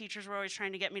weird, that teachers were always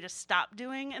trying to get me to stop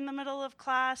doing in the middle of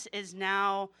class, is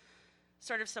now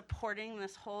sort of supporting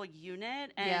this whole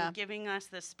unit and giving us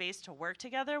the space to work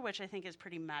together, which I think is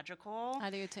pretty magical. I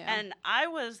do too. And I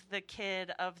was the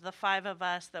kid of the 5 of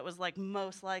us that was, like,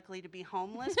 most likely to be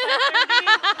homeless by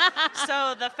 30.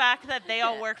 So the fact that they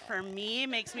all work for me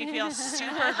makes me feel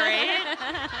super great.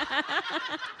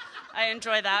 I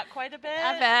enjoy that quite a bit.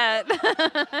 I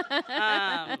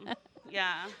bet.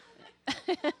 Yeah.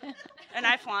 And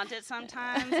I flaunt it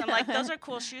sometimes. I'm like, those are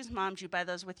cool shoes, Mom. Do you buy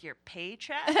those with your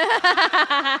paycheck?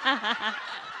 That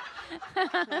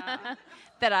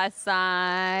I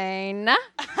sign.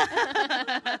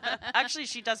 Actually,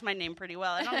 she does my name pretty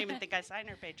well. I don't even think I sign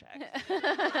her paycheck.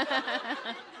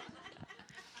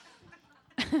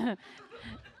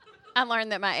 I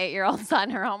learned that my 8-year-old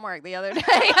signed her homework the other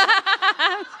day.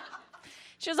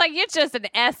 She was like, it's just an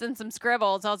S and some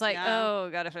scribbles. I was like, oh,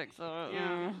 gotta fix it.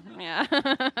 Yeah.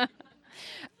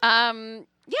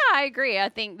 Yeah, I agree. I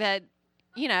think that,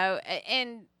 you know,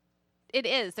 and it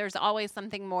is. There's always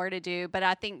something more to do, but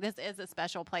I think this is a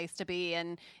special place to be.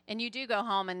 And you do go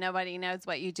home and nobody knows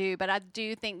what you do, but I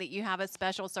do think that you have a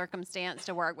special circumstance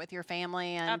to work with your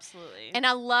family. And, Absolutely. And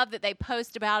I love that they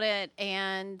post about it,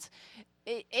 and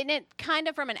it kind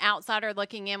of, from an outsider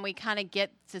looking in, we kind of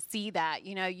get to see that,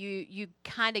 you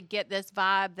kind of get this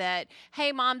vibe that,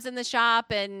 hey, mom's in the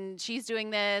shop and she's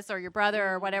doing this, or your brother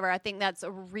or whatever. I think that's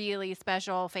a really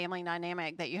special family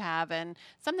dynamic that you have, and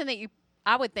something that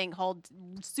I would think hold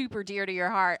super dear to your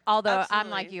heart. Although Absolutely.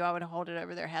 I'm like you, I would hold it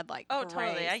over their head like crazy.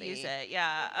 Totally. I use it.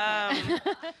 Yeah.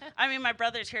 I mean, my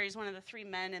brother's here. He's one of the 3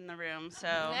 men in the room,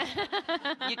 so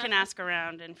you can ask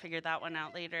around and figure that one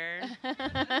out later.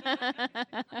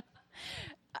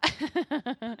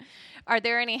 Are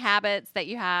there any habits that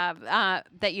you have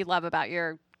that you love about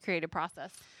your creative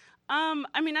process?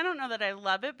 I mean, I don't know that I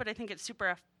love it, but I think it's super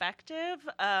effective.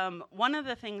 One of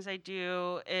the things I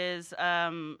do is,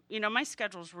 my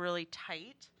schedule's really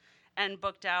tight and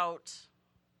booked out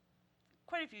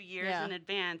quite a few years in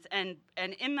advance. And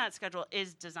in that schedule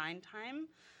is design time,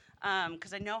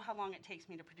 because I know how long it takes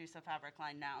me to produce a fabric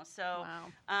line now. So,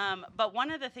 but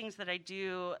one of the things that I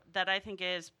do that I think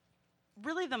is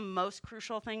really the most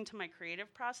crucial thing to my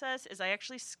creative process is I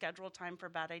actually schedule time for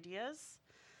bad ideas.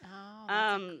 Oh,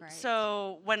 that's great.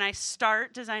 So when I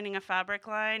start designing a fabric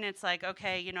line, it's like,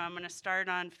 okay, I'm going to start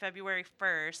on February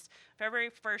 1st. February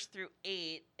 1st through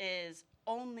 8 is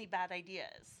only bad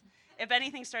ideas. If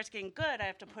anything starts getting good, I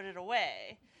have to put it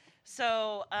away.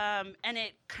 So, and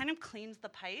it kind of cleans the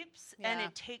pipes, and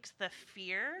it takes the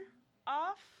fear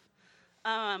off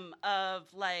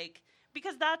of like,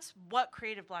 because that's what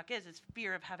creative block is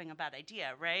fear of having a bad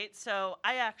idea, right? So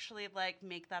I actually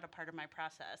make that a part of my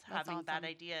process, That's having bad awesome.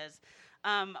 ideas.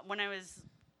 When I was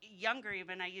younger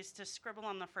even, I used to scribble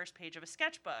on the first page of a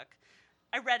sketchbook.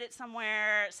 I read it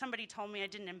somewhere. Somebody told me I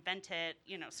didn't invent it.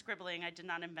 Scribbling I did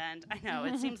not invent. I know,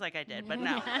 it seems like I did, but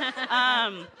no.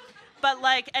 But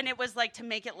and it was to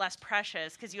make it less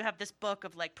precious, because you have this book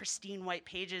of pristine white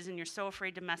pages and you're so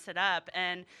afraid to mess it up.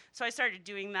 And so I started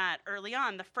doing that early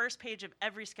on. The first page of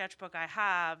every sketchbook I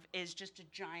have is just a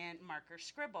giant marker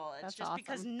scribble. It's That's just awesome.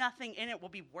 because nothing in it will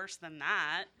be worse than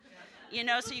that.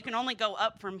 So you can only go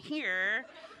up from here.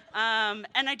 And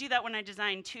I do that when I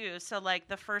design too. So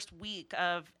the first week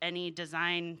of any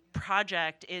design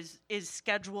project is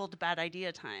scheduled bad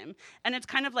idea time. And it's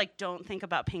kind of don't think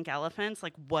about pink elephants.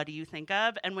 What do you think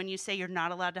of? And when you say you're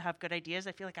not allowed to have good ideas,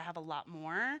 I feel like I have a lot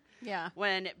more. Yeah.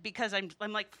 Because I'm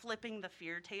flipping the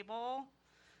fear table.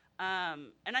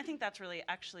 And I think that's really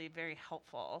actually very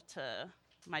helpful to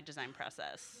my design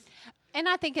process. And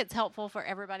I think it's helpful for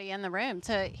everybody in the room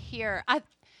to hear.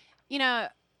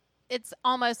 It's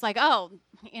almost like,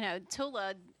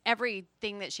 Tula,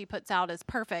 everything that she puts out is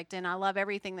perfect, and I love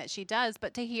everything that she does.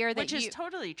 But to hear that Which is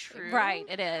totally true. Right,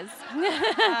 it is.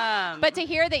 But to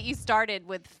hear that you started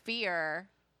with fear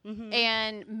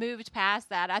and moved past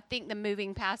that, I think the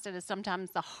moving past it is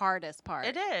sometimes the hardest part.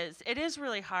 It is. It is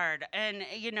really hard. And,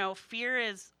 fear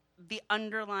is the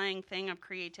underlying thing of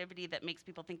creativity that makes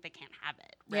people think they can't have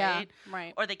it, right? Yeah,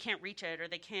 right. Or they can't reach it, or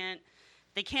they can't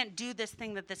do this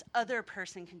thing that this other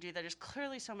person can do that is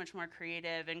clearly so much more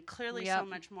creative and clearly so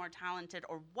much more talented,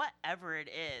 or whatever it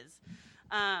is.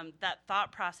 That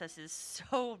thought process is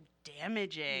so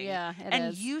damaging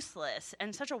and useless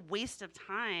and such a waste of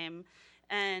time.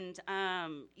 And, it's I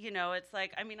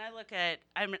look at,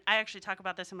 I actually talk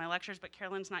about this in my lectures, but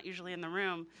Carolyn's not usually in the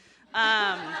room.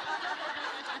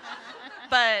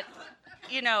 But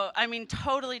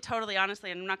totally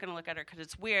honestly, and I'm not going to look at her because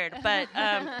it's weird, but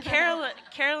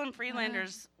Carolyn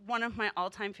Friedlander's one of my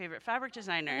all-time favorite fabric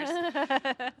designers.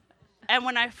 And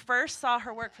when I first saw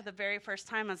her work for the very first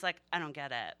time, I was like, I don't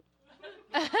get it.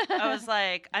 I was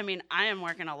like, I am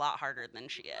working a lot harder than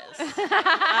she is.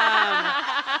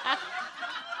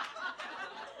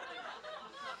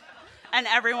 And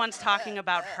everyone's talking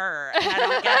about her, and I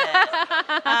don't get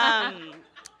it.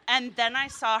 And then I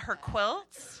saw her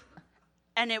quilts,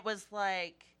 and it was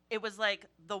like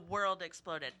the world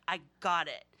exploded. I got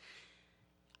it.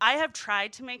 I have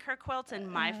tried to make her quilts in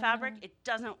my fabric. It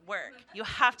doesn't work. You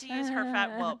have to use her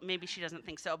fabric. Well, maybe she doesn't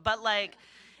think so, but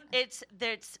it's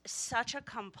such a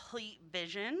complete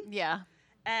vision. Yeah.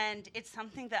 And it's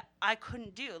something that I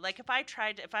couldn't do. If I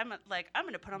tried, I'm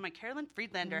going to put on my Carolyn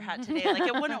Friedlander hat today,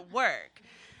 it wouldn't work.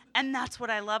 And that's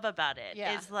what I love about it.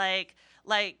 Yeah. Is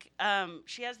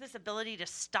she has this ability to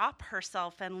stop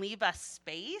herself and leave us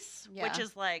space, which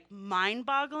is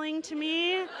mind-boggling to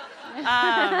me. It's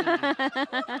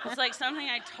something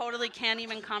I totally can't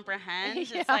even comprehend.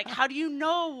 It's how do you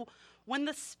know when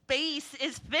the space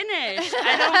is finished?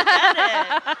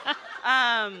 I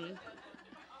don't get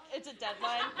it. It's a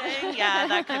deadline thing. Yeah,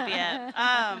 that could be it.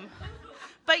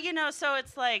 But, so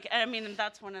it's like, I mean,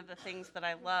 that's one of the things that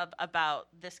I love about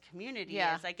this community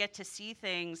is I get to see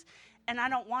things, and I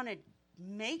don't want to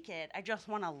make it. I just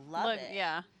want to love it.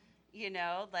 Yeah.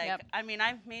 I mean,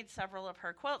 I've made several of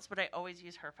her quilts, but I always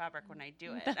use her fabric when I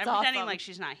do it. That's I'm pretending awesome. like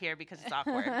she's not here because it's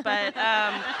awkward. But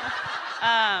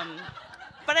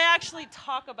but I actually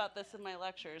talk about this in my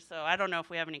lectures, so I don't know if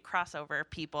we have any crossover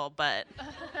people, but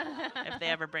if they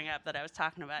ever bring up that I was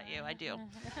talking about you, I do.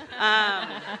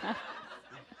 I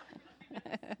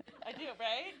do,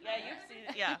 right? Yeah, you've seen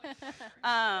it. Yeah.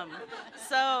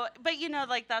 But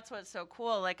that's what's so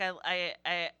cool. Like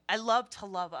I love to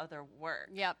love other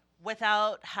work. Yep.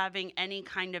 Without having any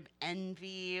kind of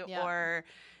envy or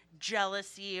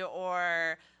jealousy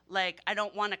or like I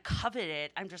don't want to covet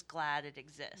it. I'm just glad it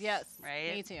exists. Yes.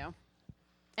 Right. Me too.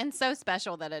 And so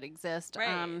special that it exists.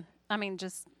 Right. I mean,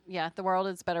 the world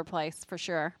is a better place for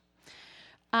sure.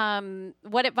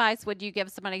 What advice would you give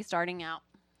somebody starting out?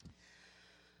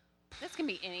 This can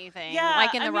be anything. Yeah,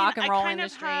 like in the rock and roll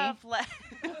industry.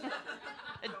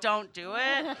 Don't do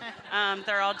it.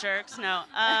 They're all jerks. No.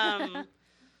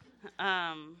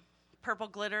 Purple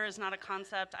glitter is not a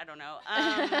concept. I don't know.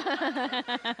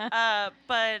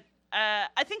 But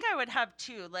I think I would have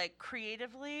two. Like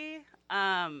creatively,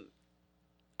 I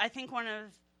think one of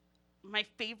my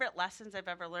favorite lessons I've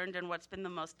ever learned and what's been the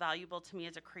most valuable to me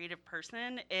as a creative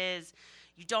person is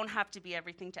you don't have to be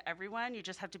everything to everyone. You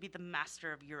just have to be the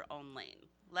master of your own lane.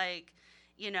 Like,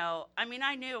 I mean,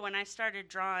 I knew when I started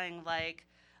drawing like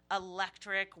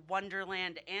electric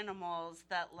wonderland animals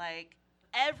that like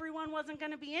everyone wasn't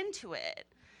going to be into it.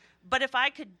 But if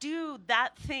I could do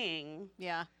that thing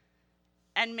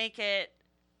and make it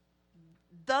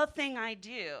the thing I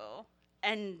do,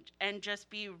 and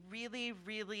just be really,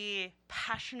 really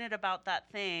passionate about that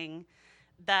thing,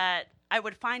 that I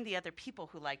would find the other people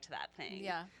who liked that thing.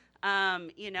 Yeah.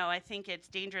 I think it's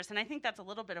dangerous. And I think that's a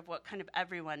little bit of what kind of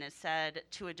everyone has said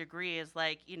to a degree is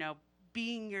like,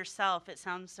 being yourself. It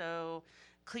sounds so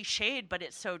cliched, but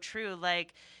it's so true.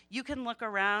 Like you can look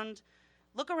around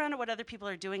at what other people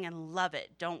are doing and love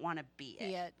it. Don't want to be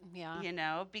it.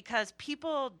 Yeah. Because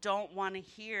people don't want to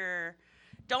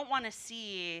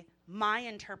see my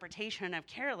interpretation of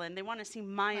Carolyn. They want to see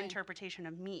my interpretation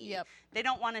of me. Yep. They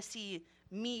don't want to see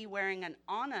me wearing an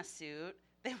Anna suit.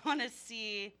 They want to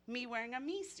see me wearing a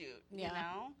me suit,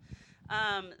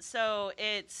 So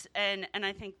it's, and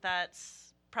I think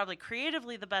that's probably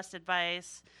creatively the best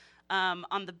advice.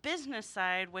 On the business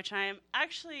side, which I'm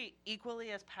actually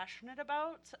equally as passionate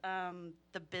about,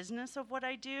 the business of what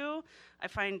I do, I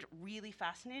find really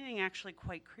fascinating, actually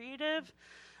quite creative.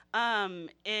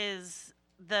 Is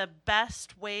the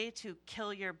best way to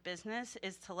kill your business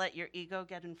is to let your ego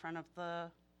get in front of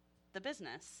the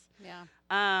business. Yeah.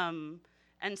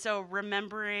 And so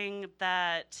remembering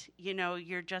that,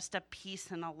 you're just a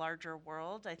piece in a larger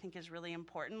world, I think is really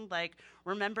important. Like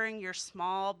remembering you're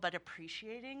small, but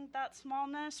appreciating that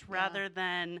smallness rather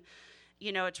than,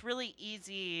 it's really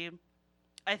easy,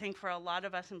 I think for a lot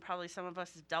of us, and probably some of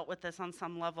us have dealt with this on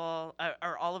some level,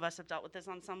 or all of us have dealt with this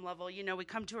on some level. We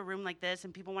come to a room like this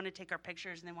and people want to take our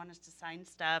pictures and they want us to sign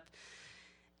stuff.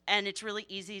 And it's really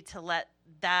easy to let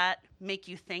that make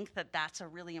you think that that's a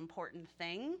really important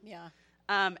thing. Yeah.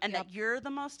 And that you're the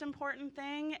most important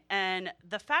thing. And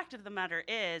the fact of the matter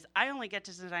is, I only get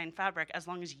to design fabric as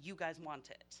long as you guys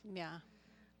want it. Yeah.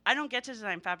 I don't get to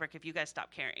design fabric if you guys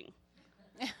stop caring.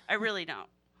 I really don't.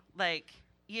 Like,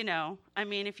 I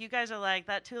mean, if you guys are like,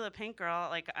 that Tula pink girl,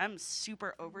 like, I'm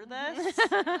super over this,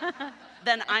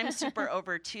 then I'm super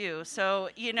over too. So,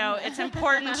 it's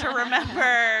important to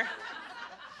remember,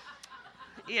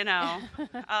 I'll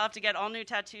have to get all new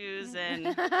tattoos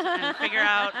and figure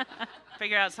out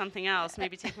something else.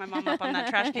 Maybe take my mom up on that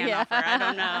trash can offer. I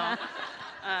don't know.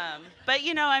 But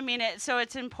I mean, so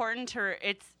it's important to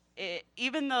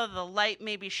even though the light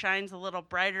maybe shines a little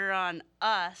brighter on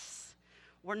us,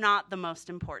 we're not the most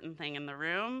important thing in the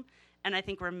room. And I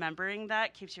think remembering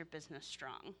that keeps your business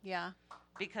strong. Yeah.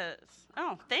 Because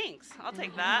thanks. I'll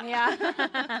take that.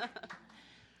 Yeah.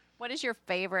 What is your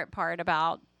favorite part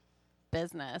about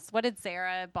business? What did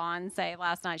Sarah Bond say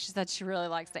last night? She said she really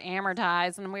likes to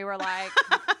amortize, and we were like,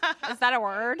 is that a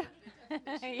word?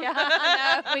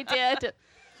 Yeah, no, we did.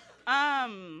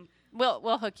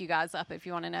 We'll hook you guys up if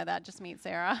you want to know that. Just meet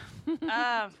Sarah.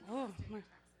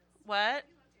 What?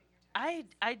 I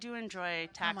do enjoy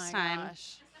tax time.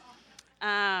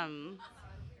 Gosh.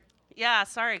 Yeah,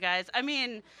 sorry guys. I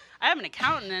mean, I have an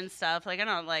accountant and stuff. Like I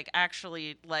don't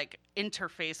actually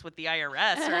interface with the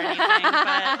IRS or anything.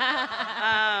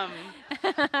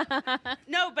 But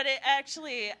no, but it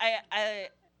actually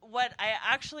what I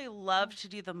actually love to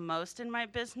do the most in my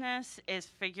business is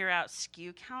figure out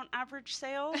SKU count average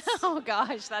sales. Oh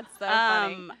gosh, that's so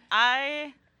funny.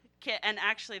 And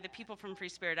actually the people from Free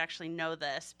Spirit actually know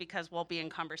this because we'll be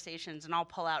in conversations and I'll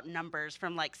pull out numbers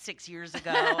from like 6 years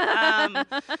ago.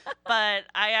 But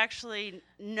I actually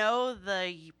know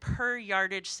the per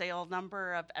yardage sale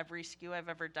number of every SKU I've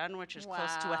ever done, which is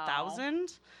close to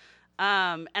 1,000.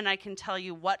 And I can tell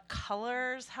you what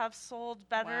colors have sold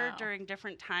better during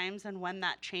different times and when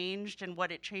that changed and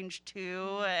what it changed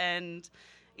to. And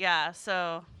yeah,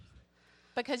 so.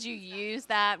 Because you use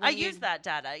that? I use that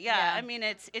data, yeah. I mean,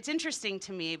 it's interesting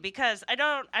to me because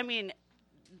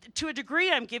to a degree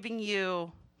I'm giving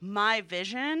you my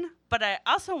vision, but I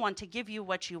also want to give you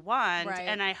what you want. Right.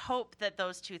 And I hope that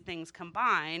those two things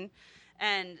combine.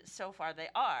 And so far they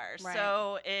are. Right.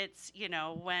 So it's,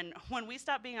 when we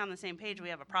stop being on the same page, we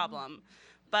have a problem.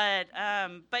 But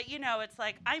it's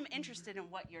like I'm interested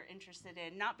in what you're interested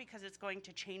in, not because it's going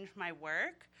to change my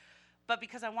work, but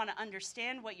because I want to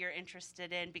understand what you're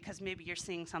interested in because maybe you're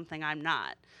seeing something I'm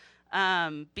not.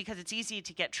 Because it's easy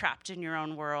to get trapped in your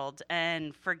own world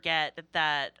and forget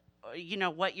that,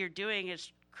 what you're doing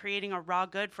is creating a raw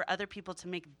good for other people to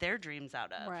make their dreams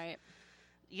out of. Right.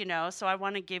 So I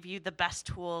want to give you the best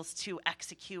tools to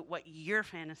execute what you're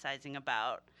fantasizing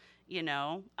about,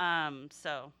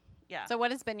 so, yeah. So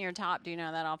what has been your top? Do you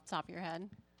know that off the top of your head?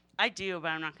 I do, but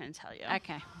I'm not going to tell you.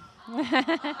 Okay.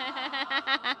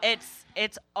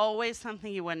 It's always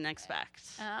something you wouldn't expect.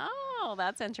 Oh,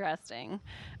 that's interesting.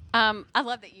 I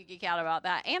love that you geek out about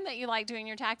that and that you like doing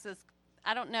your taxes.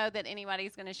 I don't know that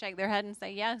anybody's going to shake their head and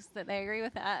say yes, that they agree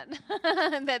with that.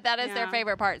 that is their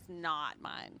favorite part. It's not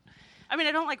mine. I mean,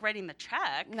 I don't like writing the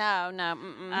check. No,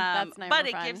 that's never but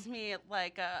fun. It gives me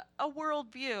like a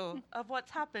world view of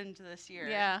what's happened this year.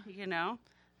 Yeah.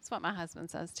 That's what my husband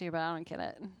says too, but I don't get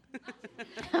it.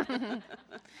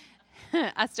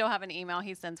 I still have an email.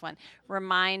 He sends one.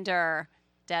 Reminder,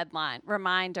 deadline.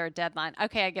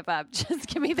 Okay, I give up. Just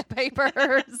give me the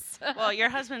papers. Well, your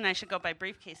husband and I should go buy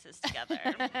briefcases together.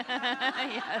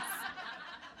 Yes.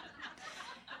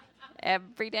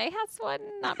 Every day has one,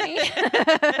 not me.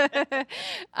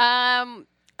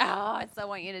 I still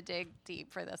want you to dig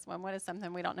deep for this one. What is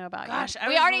something we don't know about you? Gosh, I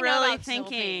we was already really know about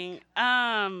thinking.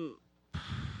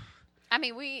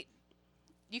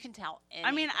 You can tell anything.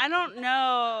 I mean, I don't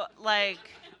know. I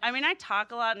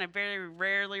talk a lot, and I very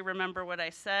rarely remember what I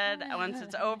said once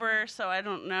it's over, so I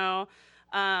don't know.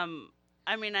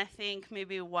 I think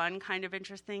maybe one kind of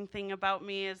interesting thing about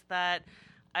me is that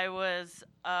I was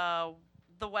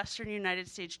the Western United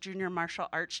States Junior Martial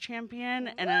Arts Champion,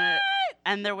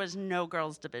 and there was no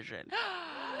girls division.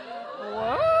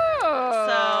 Whoa!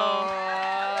 So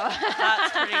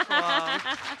that's pretty cool.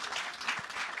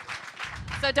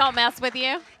 So don't mess with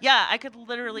you? Yeah, I could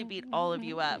literally beat all of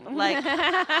you up, like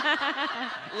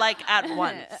at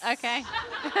once. Okay.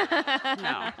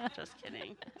 No, just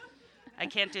kidding. I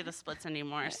can't do the splits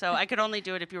anymore, so I could only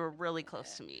do it if you were really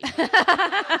close to me.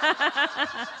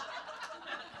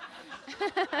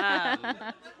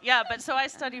 But so I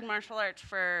studied martial arts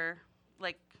for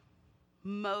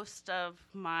most of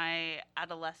my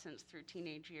adolescence through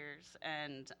teenage years,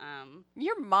 and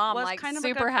your mom was kind of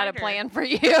super had a plan for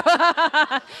you. She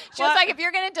was like, if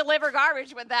you're going to deliver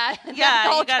garbage with that, yeah,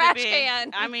 whole you gotta trash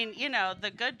can. I mean,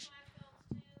 the good.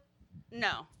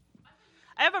 No,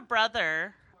 I have a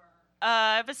brother.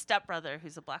 I have a stepbrother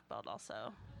who's a black belt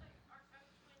also.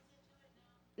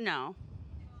 No.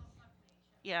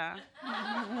 Yeah.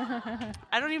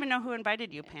 I don't even know who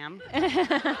invited you, Pam.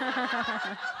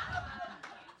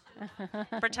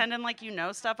 Pretending like you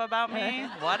know stuff about me.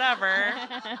 Whatever.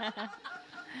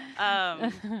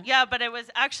 But it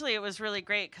was really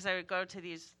great because I would go to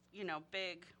these,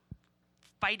 big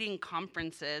fighting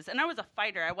conferences. And I was a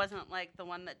fighter. I wasn't like the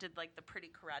one that did like the pretty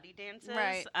karate dances.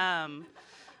 Right.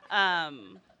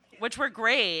 Which were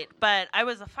great, but I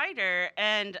was a fighter,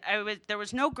 and there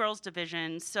was no girls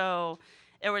division, so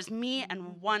it was me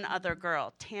and one other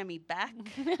girl, Tammy Beck.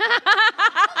 And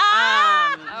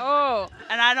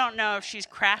I don't know if she's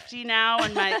crafty now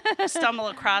and might stumble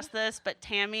across this, but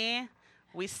Tammy,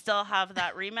 we still have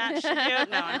that rematch to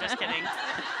do. No, I'm just kidding.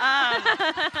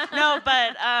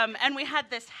 And we had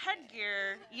this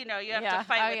headgear, you have to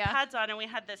fight with pads on, and we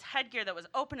had this headgear that was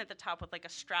open at the top with like a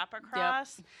strap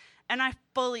across. Yep. And I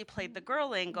fully played the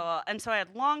girl angle, and so I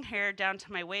had long hair down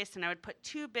to my waist, and I would put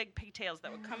two big pigtails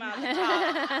that would come out of the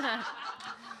top.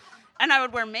 And I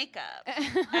would wear makeup,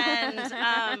 and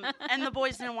the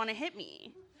boys didn't want to hit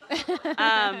me.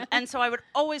 And so I would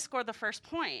always score the first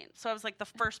point. So I was like the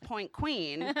first point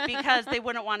queen because they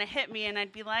wouldn't want to hit me, and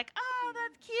I'd be like, oh,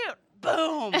 that's cute.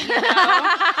 Boom.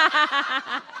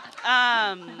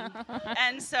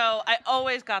 And so I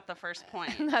always got the first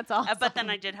point. That's awesome. But then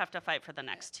I did have to fight for the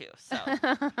next 2. So.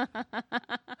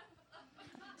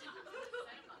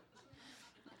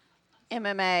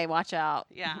 MMA, watch out.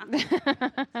 Yeah.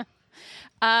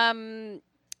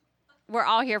 We're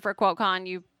all here for Quiltcon.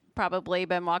 You've probably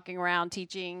been walking around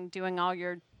teaching, doing all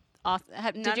your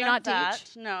did you not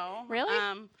teach? No. Really?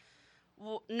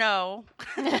 No.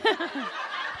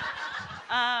 Okay.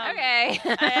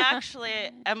 I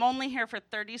actually am only here for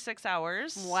 36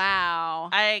 hours. Wow.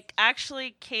 I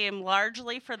actually came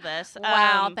largely for this.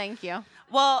 Wow, thank you.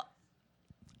 Well,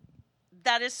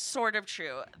 that is sort of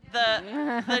true.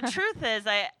 The truth is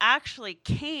I actually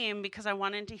came because I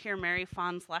wanted to hear Mary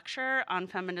Fawn's lecture on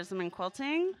feminism and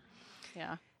quilting.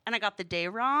 Yeah. And I got the day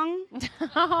wrong.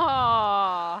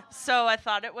 Oh. So I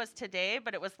thought it was today,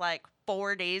 but it was like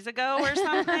 4 days ago or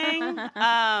something.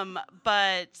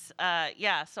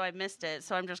 Yeah, so I missed it.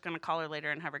 So I'm just going to call her later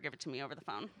and have her give it to me over the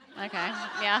phone. Okay.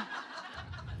 Yeah.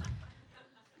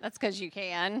 That's because you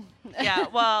can. Yeah,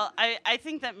 well, I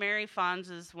think that Mary Fawns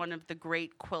is one of the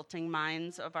great quilting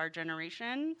minds of our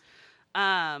generation.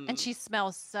 And she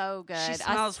smells so good. She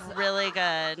smells really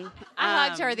good. I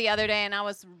hugged her the other day, and I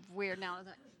was weird. Now I was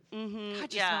like,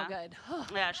 God, you yeah. smell good.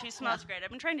 Yeah, she smells great. I've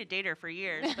been trying to date her for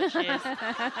years, but she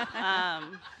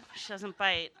doesn't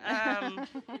bite.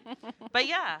 But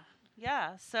yeah.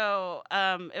 So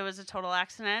it was a total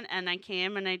accident, and I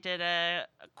came and I did a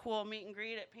cool meet and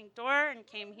greet at Pink Door and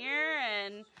came here,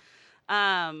 and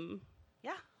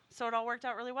so it all worked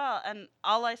out really well. And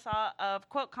all I saw of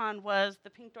Quiltcon was the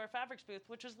Pink Door Fabrics booth,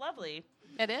 which was lovely.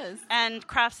 It is. And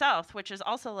CraftSouth, which is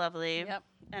also lovely. Yep.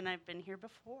 And I've been here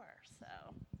before, so.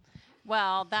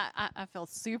 Well, that I feel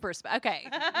super okay.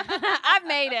 I've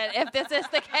made it, if this is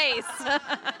the case.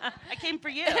 I came for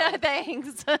you.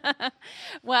 Thanks.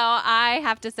 Well, I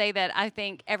have to say that I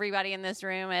think everybody in this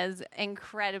room is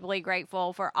incredibly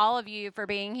grateful for all of you for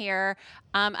being here.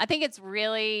 I think it's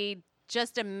really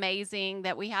just amazing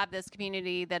that we have this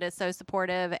community that is so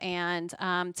supportive, and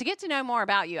to get to know more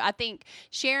about you. I think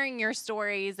sharing your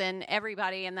stories, and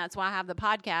everybody, and that's why I have the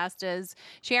podcast, is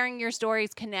sharing your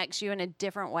stories connects you in a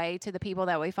different way to the people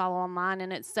that we follow online,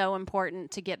 and it's so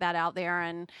important to get that out there.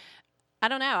 And I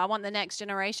don't know, I want the next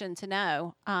generation to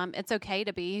know it's okay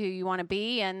to be who you want to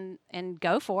be, and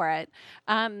go for it.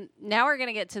 Now we're going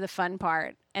to get to the fun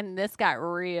part, and this got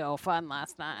real fun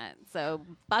last night, so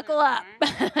buckle up.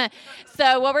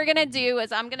 So what we're going to do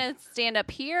is I'm going to stand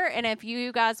up here, and if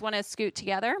you guys want to scoot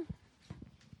together.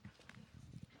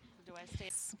 Do I stay?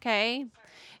 Okay.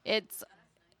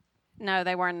 No,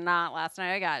 they were not last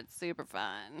night. I got super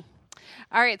fun.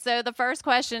 All right, so the first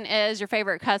question is your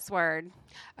favorite cuss word.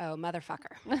 Oh,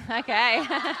 motherfucker. Okay.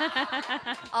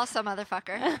 Also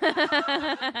motherfucker.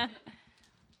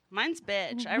 Mine's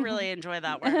bitch. I really enjoy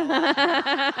that word a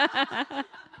lot.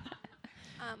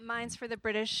 Mine's for the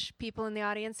British people in the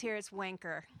audience here. It's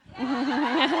wanker.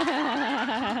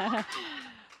 I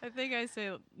think I say,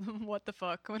 what the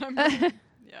fuck, when I'm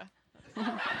yeah.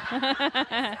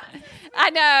 I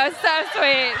know, so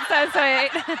sweet.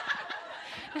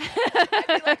 I'd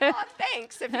be like, oh,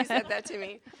 thanks if you said that to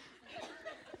me.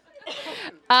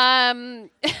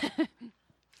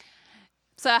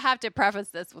 So I have to preface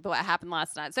this with what happened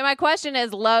last night. So my question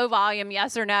is low volume,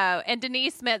 yes or no? And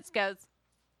Denise Smits goes,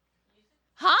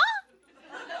 huh?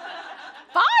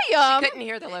 Volume? She couldn't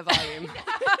hear the low volume.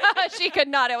 She could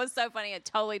not. It was so funny. It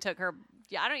totally took her.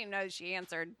 Yeah, I don't even know if she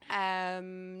answered.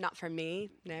 Not for me,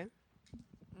 no.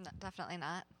 No, definitely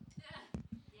not.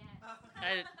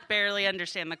 I barely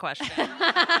understand the question.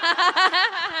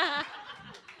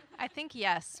 I think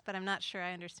yes, but I'm not sure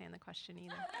I understand the question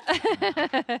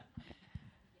either.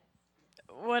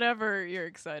 Whatever you're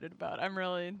excited about. I'm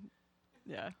really,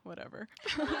 whatever.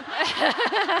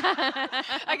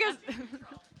 I guess.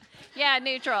 Yeah,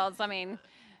 neutrals. I mean.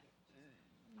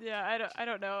 Yeah, I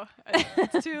don't know.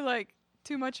 It's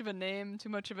too much of a name, too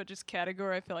much of a just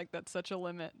category. I feel like that's such a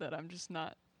limit that I'm just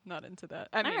not into that.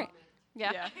 I mean, all right.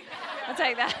 Yeah. Yeah. I'll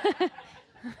take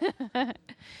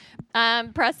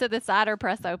that. Press to the side or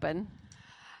press open?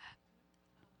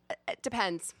 It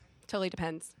depends. Totally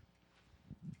depends.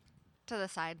 To the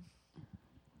side.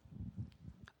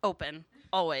 Open.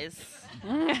 Always.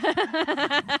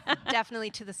 Definitely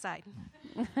to the side.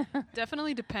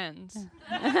 Definitely depends.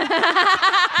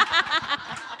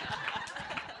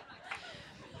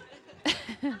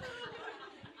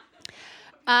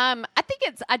 I think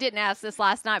I didn't ask this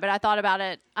last night, but I thought about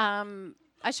it.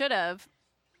 I should have.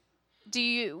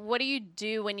 What do you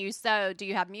do when you sew? Do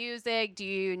you have music? Do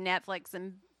you Netflix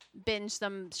and binge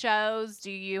some shows?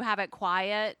 Do you have it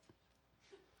quiet?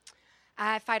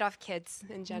 I fight off kids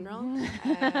in general.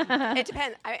 It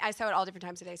depends. I sew at all different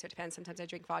times of day, so it depends. Sometimes I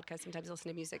drink vodka, sometimes I listen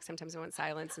to music, sometimes I want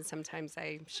silence, and sometimes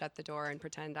I shut the door and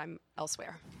pretend I'm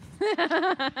elsewhere.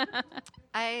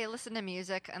 I listen to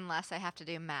music unless I have to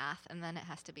do math, and then it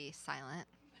has to be silent.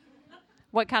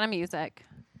 What kind of music?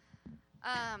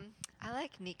 I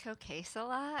like Nico Case a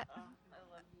lot.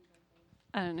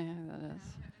 I don't know who that is.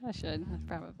 I should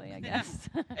probably, I guess.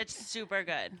 It's super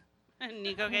good.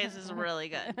 Nico Case is really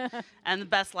good. And the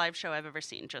best live show I've ever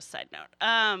seen, just side note.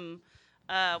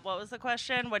 What was the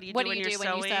question? What do you do when you're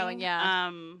sewing?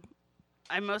 Yeah.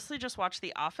 I mostly just watch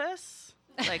The Office,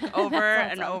 like over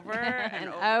and over and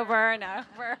over. Over and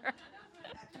over.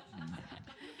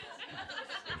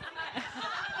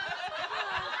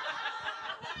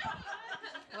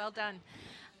 Well done.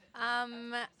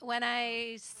 When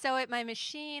I sew at my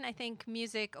machine, I think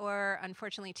music or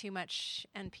unfortunately too much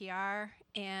NPR.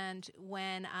 And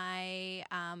when I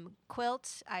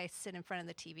quilt, I sit in front of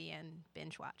the TV and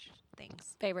binge watch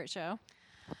things. Favorite show?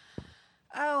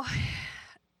 Oh,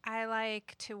 I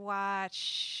like to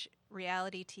watch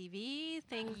reality TV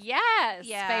things. Yes.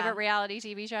 Yeah. Favorite reality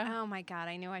TV show? Oh my God,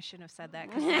 I knew I shouldn't have said that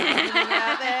because I was thinking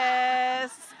about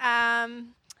this.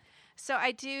 So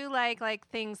I do like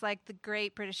things like the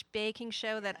Great British Baking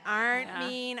Show that aren't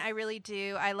mean. I really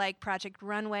do. I like Project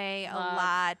Runway a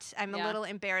lot. I'm a little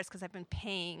embarrassed because I've been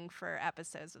paying for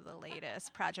episodes of the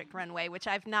latest Project Runway, which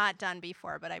I've not done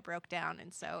before, but I broke down.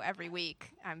 And so every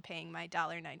week I'm paying my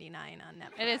 $1.99 on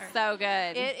Netflix. It is so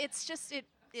good.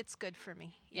 It's good for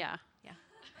me. Yeah. Yeah.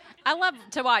 I love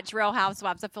to watch Real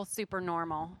Housewives. I feel super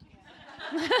normal.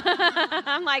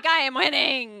 I'm like, I am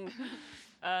winning.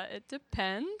 It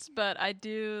depends, but I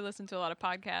do listen to a lot of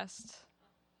podcasts.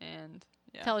 And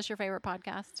Tell us your favorite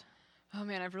podcast. Oh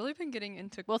man, I've really been getting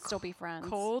into We'll still be friends.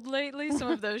 cold lately.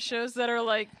 Some of those shows that are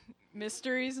like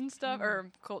mysteries and stuff, or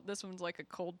cold. This one's like a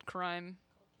cold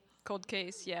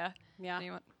case. Yeah.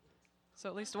 Anyone? So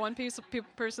at least one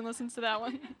person listens to that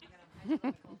one. Yeah,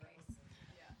 that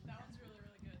one's really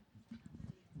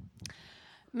good.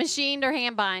 Machined or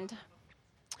hand bind?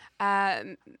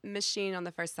 Machine on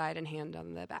the first side and hand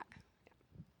on the back.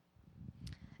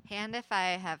 Hand if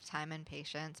I have time and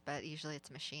patience, but usually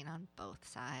it's machine on both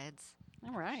sides.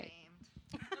 All right.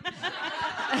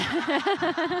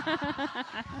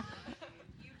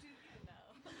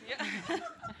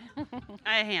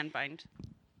 I hand bind.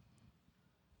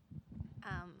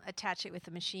 Attach it with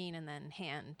the machine and then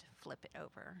hand flip it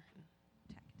over.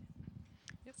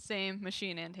 Same,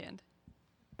 machine and hand.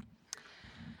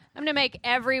 I'm going to make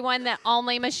everyone that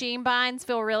only machine binds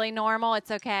feel really normal.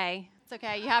 It's okay. It's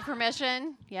okay. You have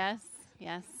permission? Yes.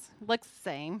 Yes. Looks the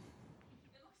same.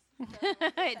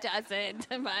 It doesn't,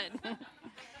 but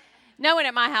no one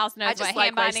at my house knows what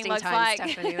hand binding looks like.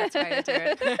 Stephanie. That's why I do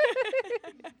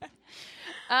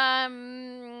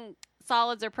it.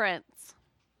 Solids or prints?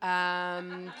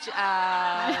 I'm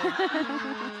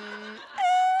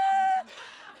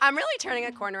really turning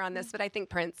a corner on this, but I think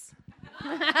Prince.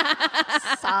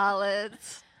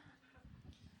 Solids.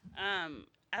 I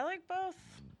like both.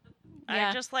 Yeah.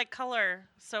 I just like color,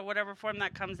 so whatever form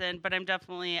that comes in. But I'm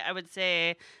definitely, I would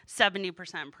say,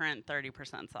 70% print,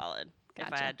 30% solid. If I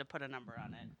Gotcha. had to put a number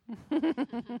on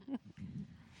it.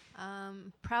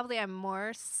 Probably I'm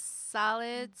more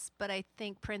solids, but I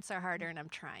think prints are harder, and I'm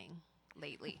trying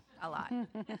lately a lot.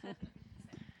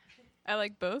 I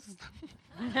like both.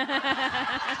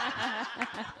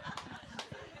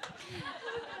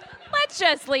 Let's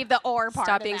just leave the or part.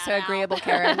 Stop of being that so out. agreeable,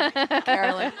 Carolyn.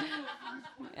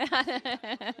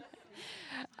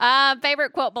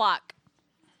 Favorite quilt block?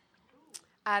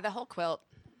 The whole quilt.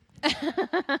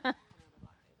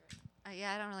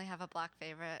 Yeah, I don't really have a block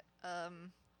favorite.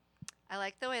 I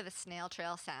like the way the snail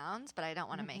trail sounds, but I don't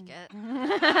want to make it.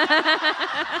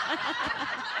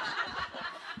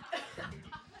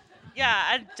 Yeah,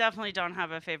 I definitely don't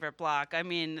have a favorite block. I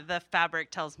mean, the fabric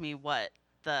tells me what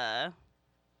the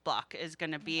block is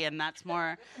going to be, and that's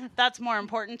more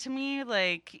important to me,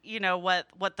 like, you know,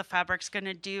 what the fabric's going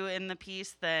to do in the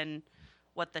piece than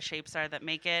what the shapes are that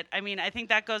make it. I mean, I think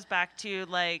that goes back to,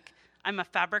 like, I'm a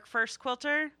fabric first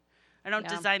quilter. I don't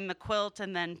design the quilt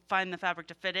and then find the fabric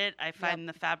to fit it. I find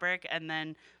the fabric and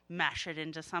then mash it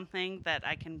into something that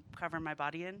I can cover my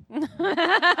body in.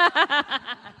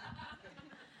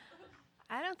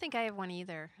 I don't think I have one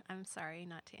either. I'm sorry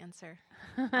not to answer.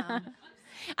 I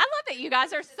love that you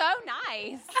guys are so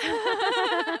nice.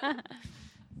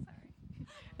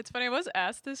 It's funny, I was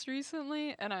asked this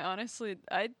recently, and I honestly,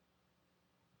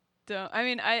 don't. I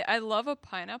mean, I love a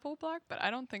pineapple block, but I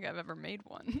don't think I've ever made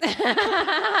one.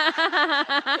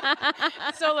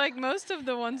 So, like, most of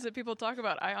the ones that people talk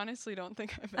about, I honestly don't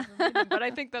think I've ever made them. But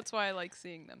I think that's why I like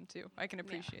seeing them, too. I can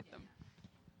appreciate them.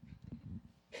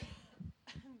 You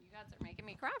guys are making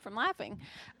me cry from laughing.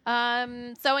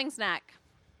 Sewing snack.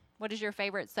 What is your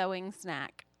favorite sewing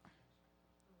snack?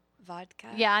 Vodka.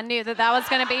 Yeah, I knew that was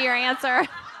going to be your answer.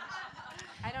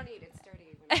 I don't eat it. It's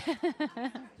dirty.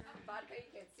 Vodka, you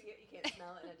can't see it, you can't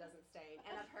smell it, and it doesn't stain.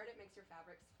 And I've heard it makes your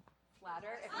fabrics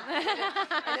flatter if you put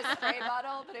it in a spray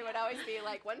bottle, but it would always be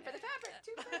like, one for the fabric,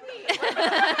 two for me.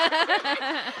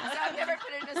 So I've never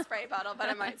put it in a spray bottle, but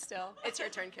I might still. It's your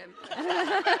turn, Kim. What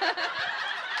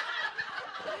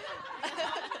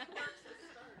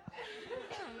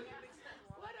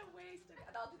a waste of it.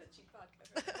 I'll do the cheap vodka.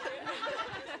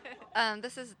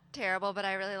 This is terrible, but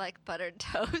I really like buttered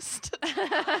toast.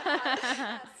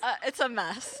 It's a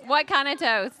mess. What kind of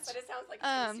toast? But it sounds like it's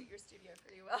going to suit your studio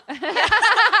pretty well.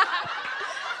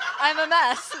 I'm a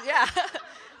mess, yeah.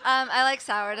 I like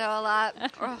sourdough a lot,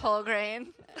 or whole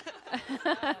grain.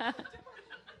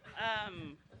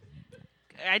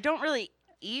 I don't really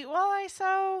eat while I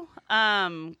sew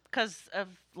because of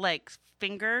like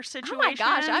finger situations. Oh my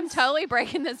gosh, I'm totally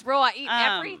breaking this rule. I eat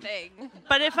everything.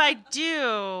 But if I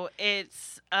do,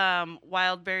 it's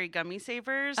wild berry gummy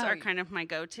savers are kind of my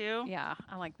go-to. Yeah,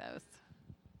 I like those.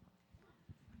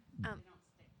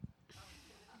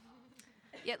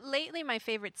 Yeah, lately my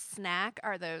favorite snack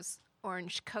are those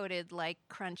orange-coated, like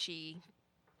crunchy,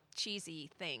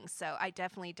 cheesy things. So I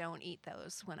definitely don't eat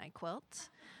those when I quilt.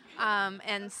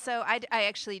 And so I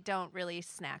actually don't really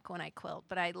snack when I quilt,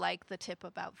 but I like the tip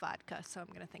about vodka, so I'm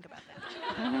going to think about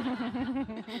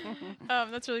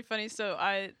that. That's really funny. So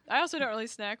I also don't really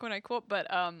snack when I quilt,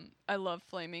 but I love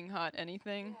flaming hot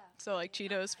anything. Yeah. So like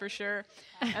Cheetos for sure.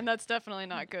 And that's definitely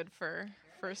not good for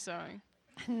sewing.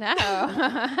 No.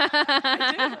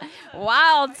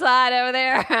 Wild side over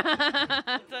there.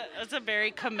 It's a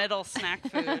very committal snack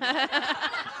food.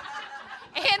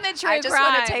 And the true I just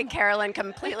crime. want to take Carolyn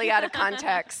completely out of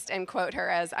context and quote her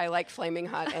as, I like flaming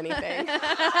hot anything.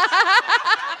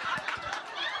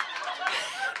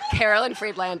 Carolyn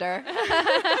Friedlander.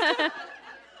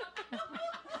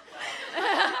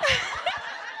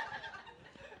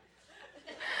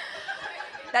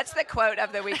 That's the quote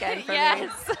of the weekend for me. Yeah.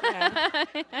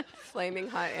 Flaming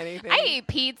hot anything. I eat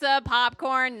pizza,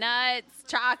 popcorn, nuts,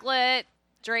 chocolate,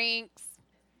 drinks,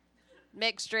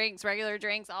 mixed drinks, regular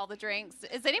drinks, all the drinks.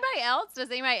 Does anybody else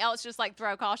just like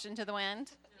throw caution to the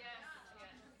wind? Yes.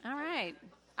 All right.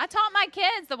 I taught my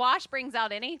kids the wash brings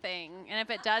out anything, and if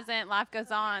it doesn't, life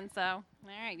goes on. So, all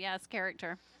right, yes,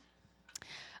 character.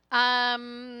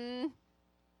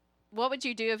 What would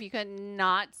you do if you could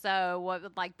not sew? What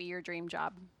would like be your dream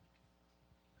job?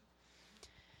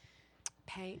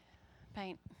 Paint.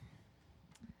 Paint.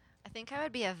 I think I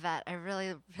would be a vet. I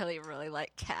really, really, really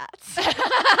like cats.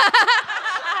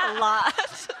 A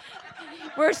lot.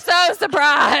 We're so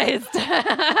surprised.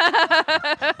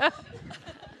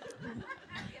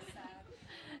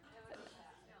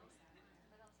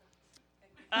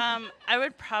 I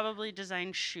would probably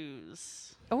design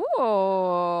shoes.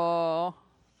 Ooh.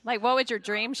 Like, what would your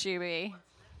dream shoe be?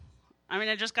 I mean,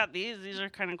 I just got these. These are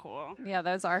kind of cool. Yeah,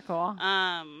 those are cool.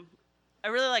 I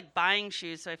really like buying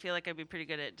shoes, so I feel like I'd be pretty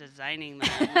good at designing them.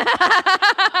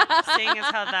 Seeing as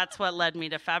how that's what led me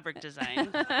to fabric design.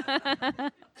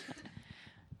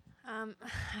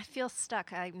 I feel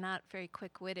stuck. I'm not very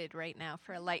quick-witted right now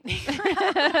for a lightning.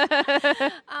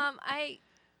 I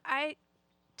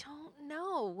don't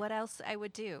know what else I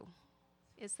would do.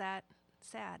 Is that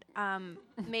sad?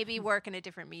 Maybe work in a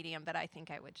different medium, but I think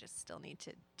I would just still need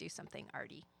to do something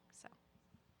arty. So.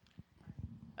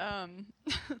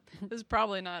 This is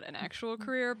probably not an actual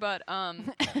career, but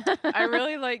I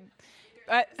really like.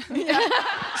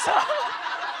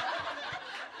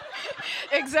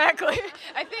 Exactly.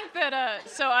 I think that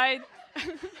so I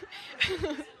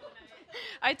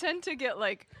tend to get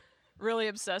like really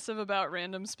obsessive about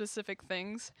random specific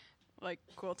things, like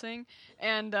quilting,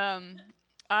 and when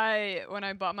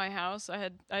I bought my house,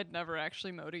 I'd never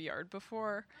actually mowed a yard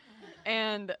before,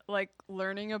 and like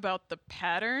learning about the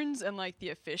patterns and like the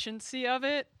efficiency of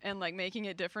it and like making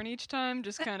it different each time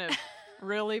just kind of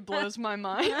really blows my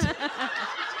mind.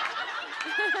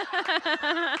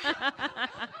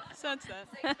 So that's that.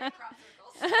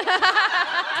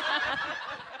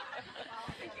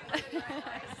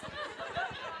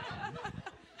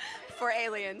 For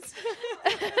aliens.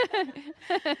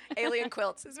 Alien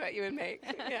quilts is what you would make.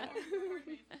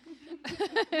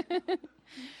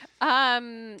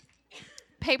 Yeah.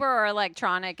 Paper or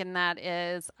electronic, and that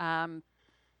is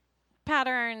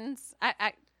patterns.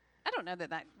 I don't know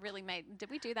that really made. Did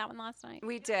we do that one last night?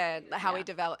 We did how we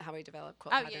develop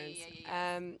quilt patterns.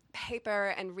 Yeah.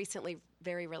 Paper and recently,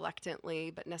 very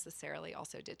reluctantly, but necessarily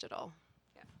also digital.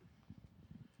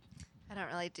 I don't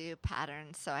really do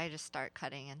patterns, so I just start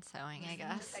cutting and sewing, I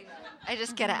guess. I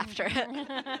just get after it. That's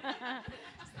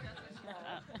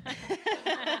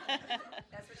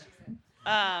what she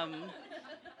said.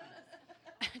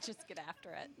 Just get after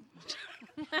it.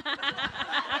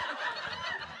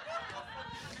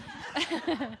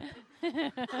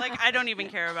 Like, I don't even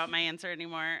care about my answer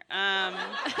anymore.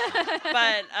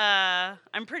 But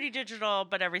I'm pretty digital,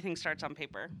 but everything starts on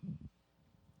paper.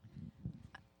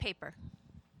 Paper.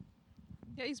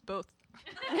 Yeah, he's both.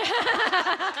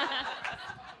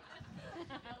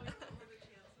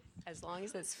 As long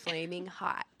as it's flaming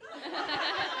hot.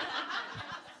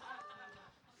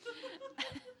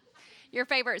 Your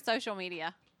favorite social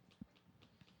media?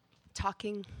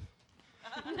 Talking.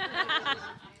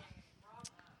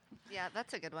 Yeah,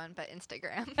 that's a good one, but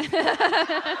Instagram. Okay,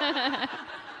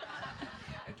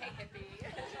 hippie.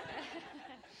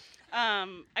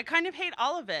 I kind of hate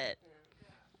all of it.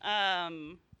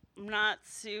 I'm not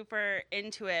super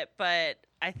into it, but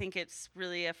I think it's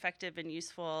really effective and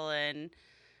useful and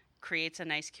creates a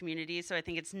nice community. So I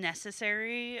think it's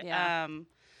necessary. Yeah.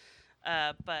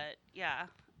 But yeah,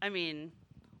 I mean,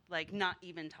 like not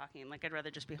even talking. Like I'd rather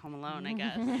just be home alone, I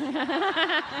guess.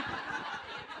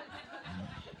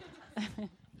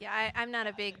 Yeah, I'm not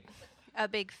a big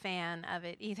fan of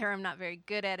it either. I'm not very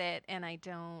good at it, and I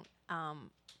don't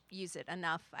use it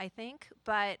enough, I think.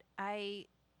 But I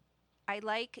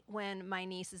like when my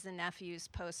nieces and nephews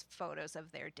post photos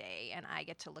of their day, and I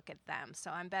get to look at them.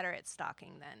 So I'm better at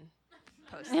stalking than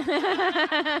posting.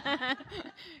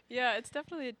 Yeah, it's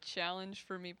definitely a challenge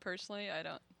for me personally. I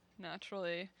don't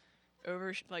naturally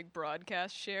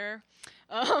broadcast share,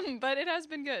 but it has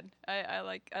been good. I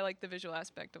like the visual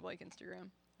aspect of like Instagram.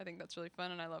 I think that's really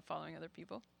fun, and I love following other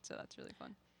people, so that's really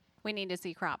fun. We need to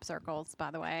see crop circles,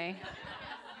 by the way.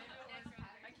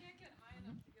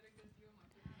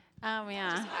 Oh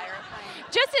yeah.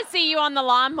 Just to see you on the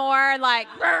lawnmower, like.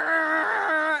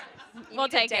 We'll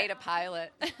take a day it. to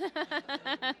pilot.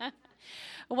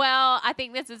 Well, I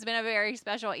think this has been a very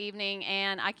special evening,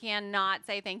 and I cannot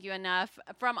say thank you enough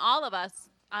from all of us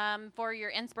for your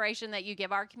inspiration that you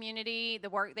give our community, the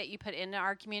work that you put into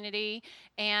our community,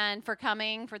 and for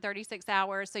coming for 36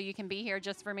 hours so you can be here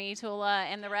just for me, Tula,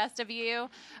 and the rest of you.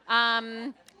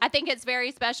 I think it's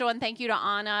very special, and thank you to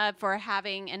Anna for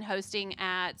having and hosting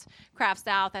at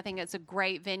CraftSouth. I think it's a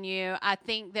great venue. I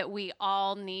think that we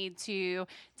all need to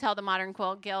tell the Modern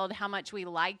Quilt Guild how much we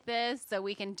like this so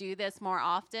we can do this more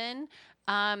often.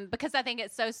 Because I think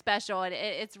it's so special.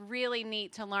 It's really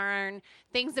neat to learn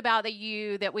things about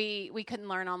you that we couldn't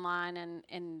learn online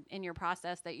and in your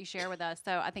process that you share with us.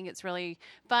 So I think it's really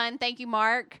fun. Thank you,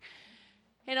 Mark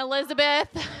and Elizabeth.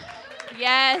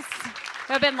 Yes,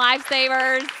 who have been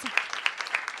lifesavers.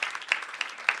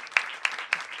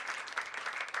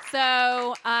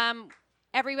 So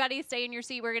everybody stay in your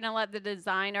seat. We're going to let the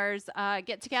designers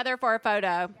get together for a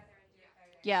photo.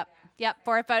 Yep,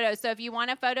 for a photo. So if you want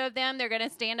a photo of them, they're going to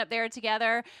stand up there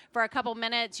together for a couple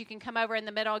minutes. You can come over in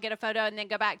the middle, get a photo, and then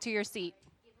go back to your seat.